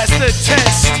always pass the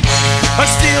test. A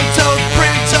steel-toed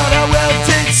print on a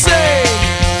welted say.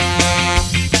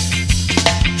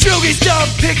 Droogies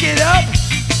don't pick it up,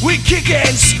 we kick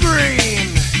and scream.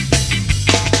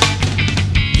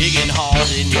 Digging hard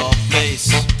in your face.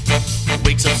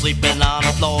 Wakes up sleeping on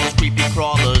the floor's creepy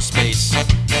crawler space.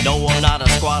 No, I'm not a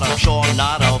squad, I'm sure I'm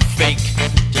not a fake.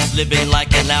 Just living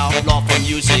like an outlaw for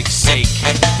music's sake.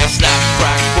 Snap,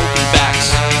 crack, broken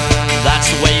backs, that's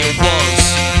the way it was.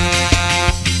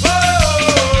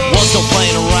 Once no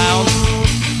playing around,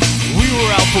 we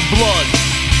were out for blood.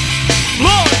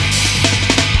 Blood!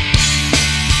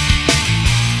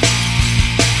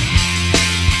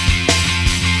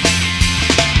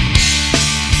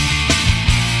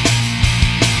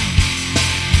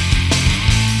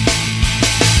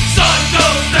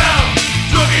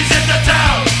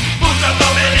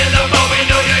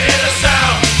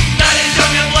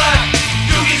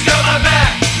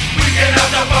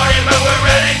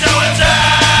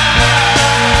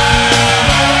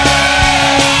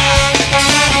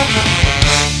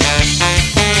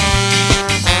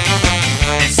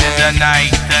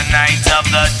 The night of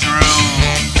the Drew.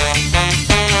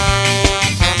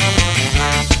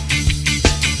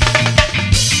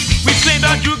 We claimed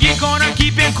our droogie corner,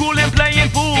 keeping cool and playing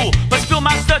pool. But spill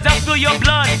my studs, I'll spill your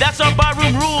blood, that's our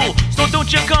barroom rule. So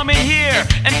don't you come in here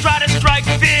and try to strike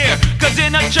fear. Cause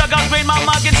in a jug I'll drain my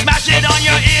mug and smash it on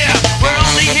your ear. We're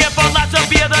only here for lots of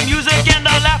beer, the music and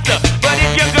the laughter. But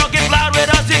if your girl gets loud with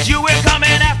us, it's you we're coming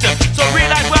after. So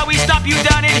realize while we stop you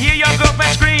down and hear your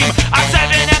girlfriend scream. I'm 7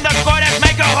 and the quarters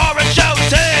make a horror show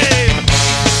team.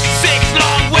 6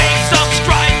 long weeks of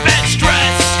strife and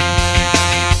stress.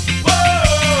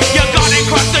 You're gonna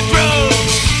cross the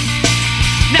droogs.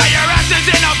 Now your ass is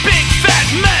in a big fat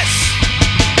mess.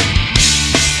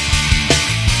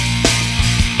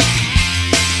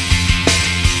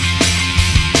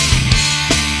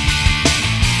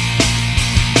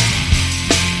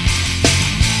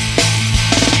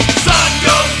 Sun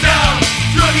goes down,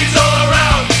 droogies all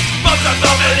around. Bumps are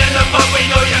thumping in the pub, we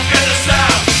know you hear the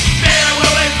sound. Beer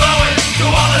will be flowing to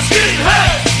all the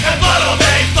skinheads, and blood will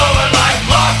be flowing like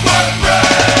clockwork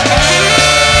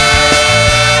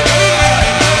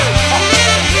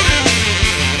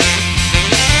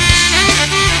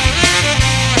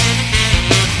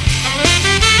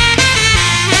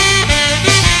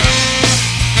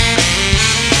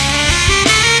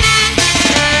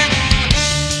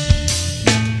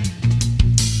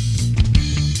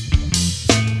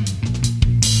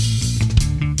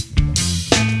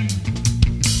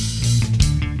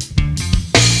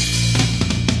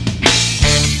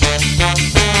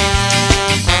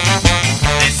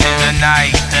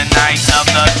the night of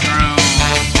the Drew.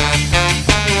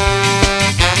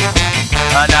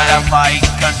 Another fight,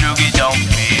 cause Droogie don't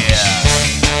fear.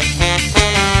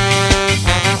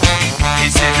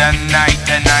 This is the night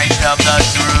of the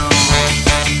Drew.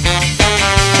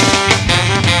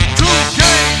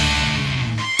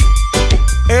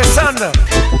 Hey Sander,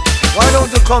 why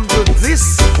don't you come to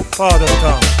this part of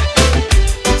town?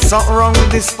 Something wrong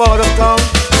with this part of town?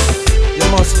 You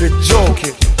must be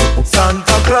joking.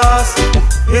 Santa Claus,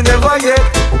 he never yet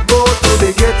go to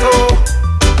the ghetto.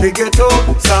 The ghetto,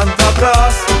 Santa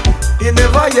Claus, he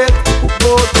never yet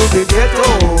go to the ghetto.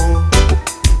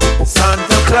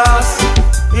 Santa Claus,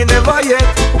 he never yet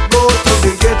go to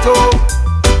the ghetto.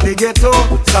 The ghetto,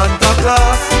 Santa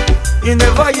Claus, he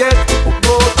never yet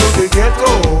go to the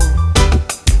ghetto.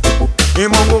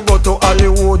 Him go to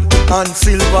Hollywood and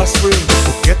Silver Spring.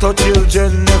 Ghetto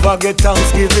children never get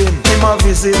Thanksgiving. Him a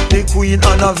visit the Queen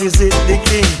and a visit the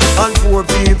King, and poor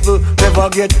people never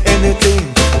get anything.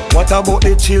 What about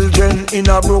the children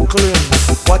in a Brooklyn?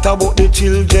 What about the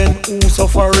children who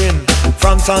suffering?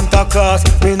 From Santa Claus,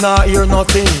 me not hear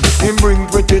nothing. Him bring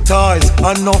pretty toys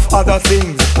and enough other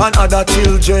things, and other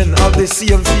children have the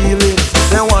same feeling.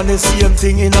 They want the same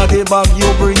thing in a the bag you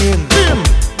bring in. Bim,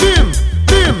 bim,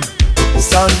 bim.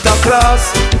 Santa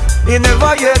Claus, he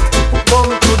never yet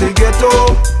come to the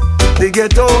ghetto. The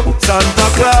ghetto, Santa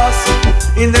Claus,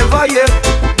 he never yet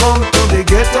come to the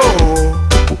ghetto.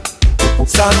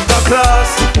 Santa Claus,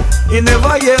 he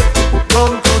never yet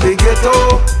come to the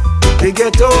ghetto. The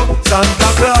ghetto, Santa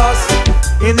Claus,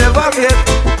 he never yet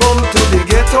come to the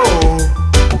ghetto.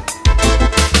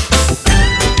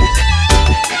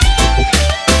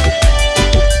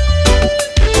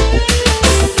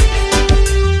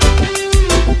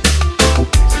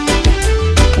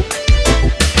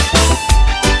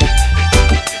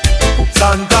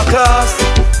 Santa Claus,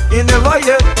 he never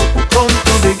yet come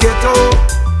to the ghetto.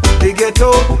 The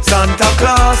ghetto, Santa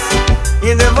Claus,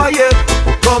 he never yet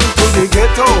come to the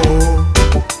ghetto.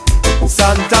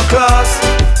 Santa Claus,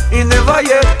 he never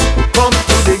yet come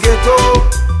to the ghetto.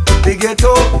 The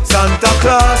ghetto, Santa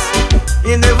Claus,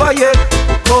 he never yet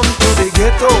come to the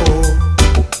ghetto.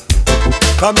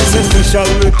 Come is a special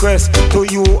request to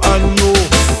you and you.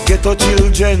 Ghetto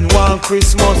children want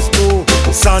Christmas too.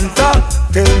 Santa,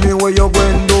 tell me where you're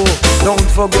going to. Don't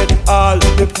forget all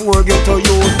the poor ghetto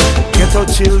youth. Ghetto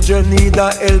children need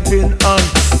a helping hand.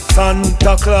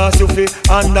 Santa Claus, you fi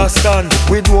understand.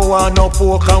 We don't want no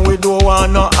pork and we don't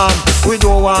want no ham. We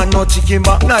don't want no chicken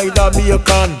but neither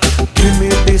bacon. Give me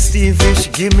the steamed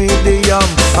fish, give me the yam,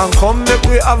 and come make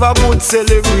we have a good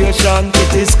celebration.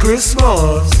 It is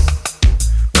Christmas,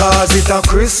 cause it a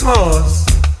Christmas.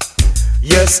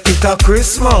 Yes, it a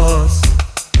Christmas.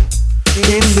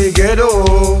 In the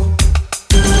ghetto,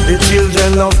 the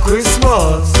children love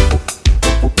Christmas.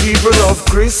 People love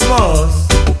Christmas.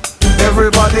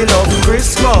 Everybody love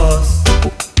Christmas.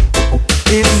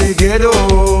 In the ghetto,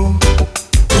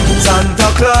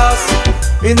 Santa Claus,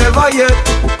 he never yet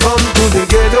come to the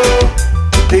ghetto.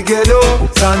 The ghetto,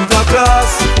 Santa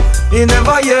Claus, he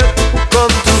never yet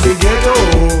come to the ghetto.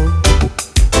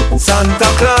 Santa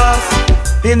Claus,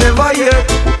 he never yet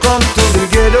come to the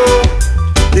ghetto.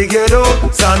 The ghetto,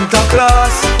 Santa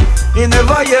Claus, he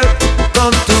never yet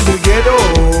come to the ghetto.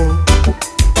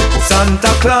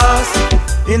 Santa Claus,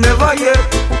 he never yet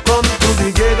come to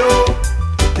the ghetto.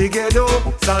 The ghetto,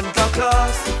 Santa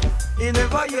Claus, he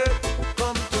never yet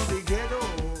come to the ghetto.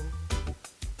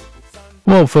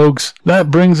 Well, folks,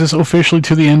 that brings us officially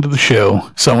to the end of the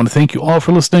show. So I want to thank you all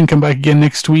for listening. Come back again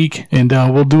next week, and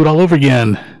we'll do it all over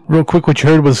again. Real quick, what you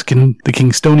heard was the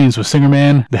Kingstonians with Singer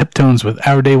Man, the Heptones with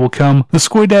Our Day Will Come, the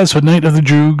Squiddads with Night of the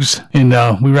Droogs, and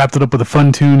we wrapped it up with a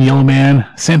fun tune, Yellow Man.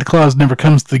 Santa Claus never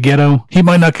comes to the ghetto. He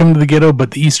might not come to the ghetto,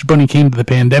 but the Easter Bunny came to the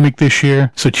pandemic this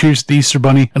year. So cheers to the Easter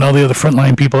Bunny and all the other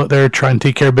frontline people out there trying to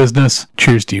take care of business.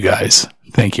 Cheers to you guys.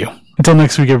 Thank you. Until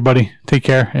next week, everybody, take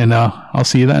care, and I'll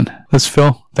see you then. This is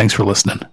Phil. Thanks for listening.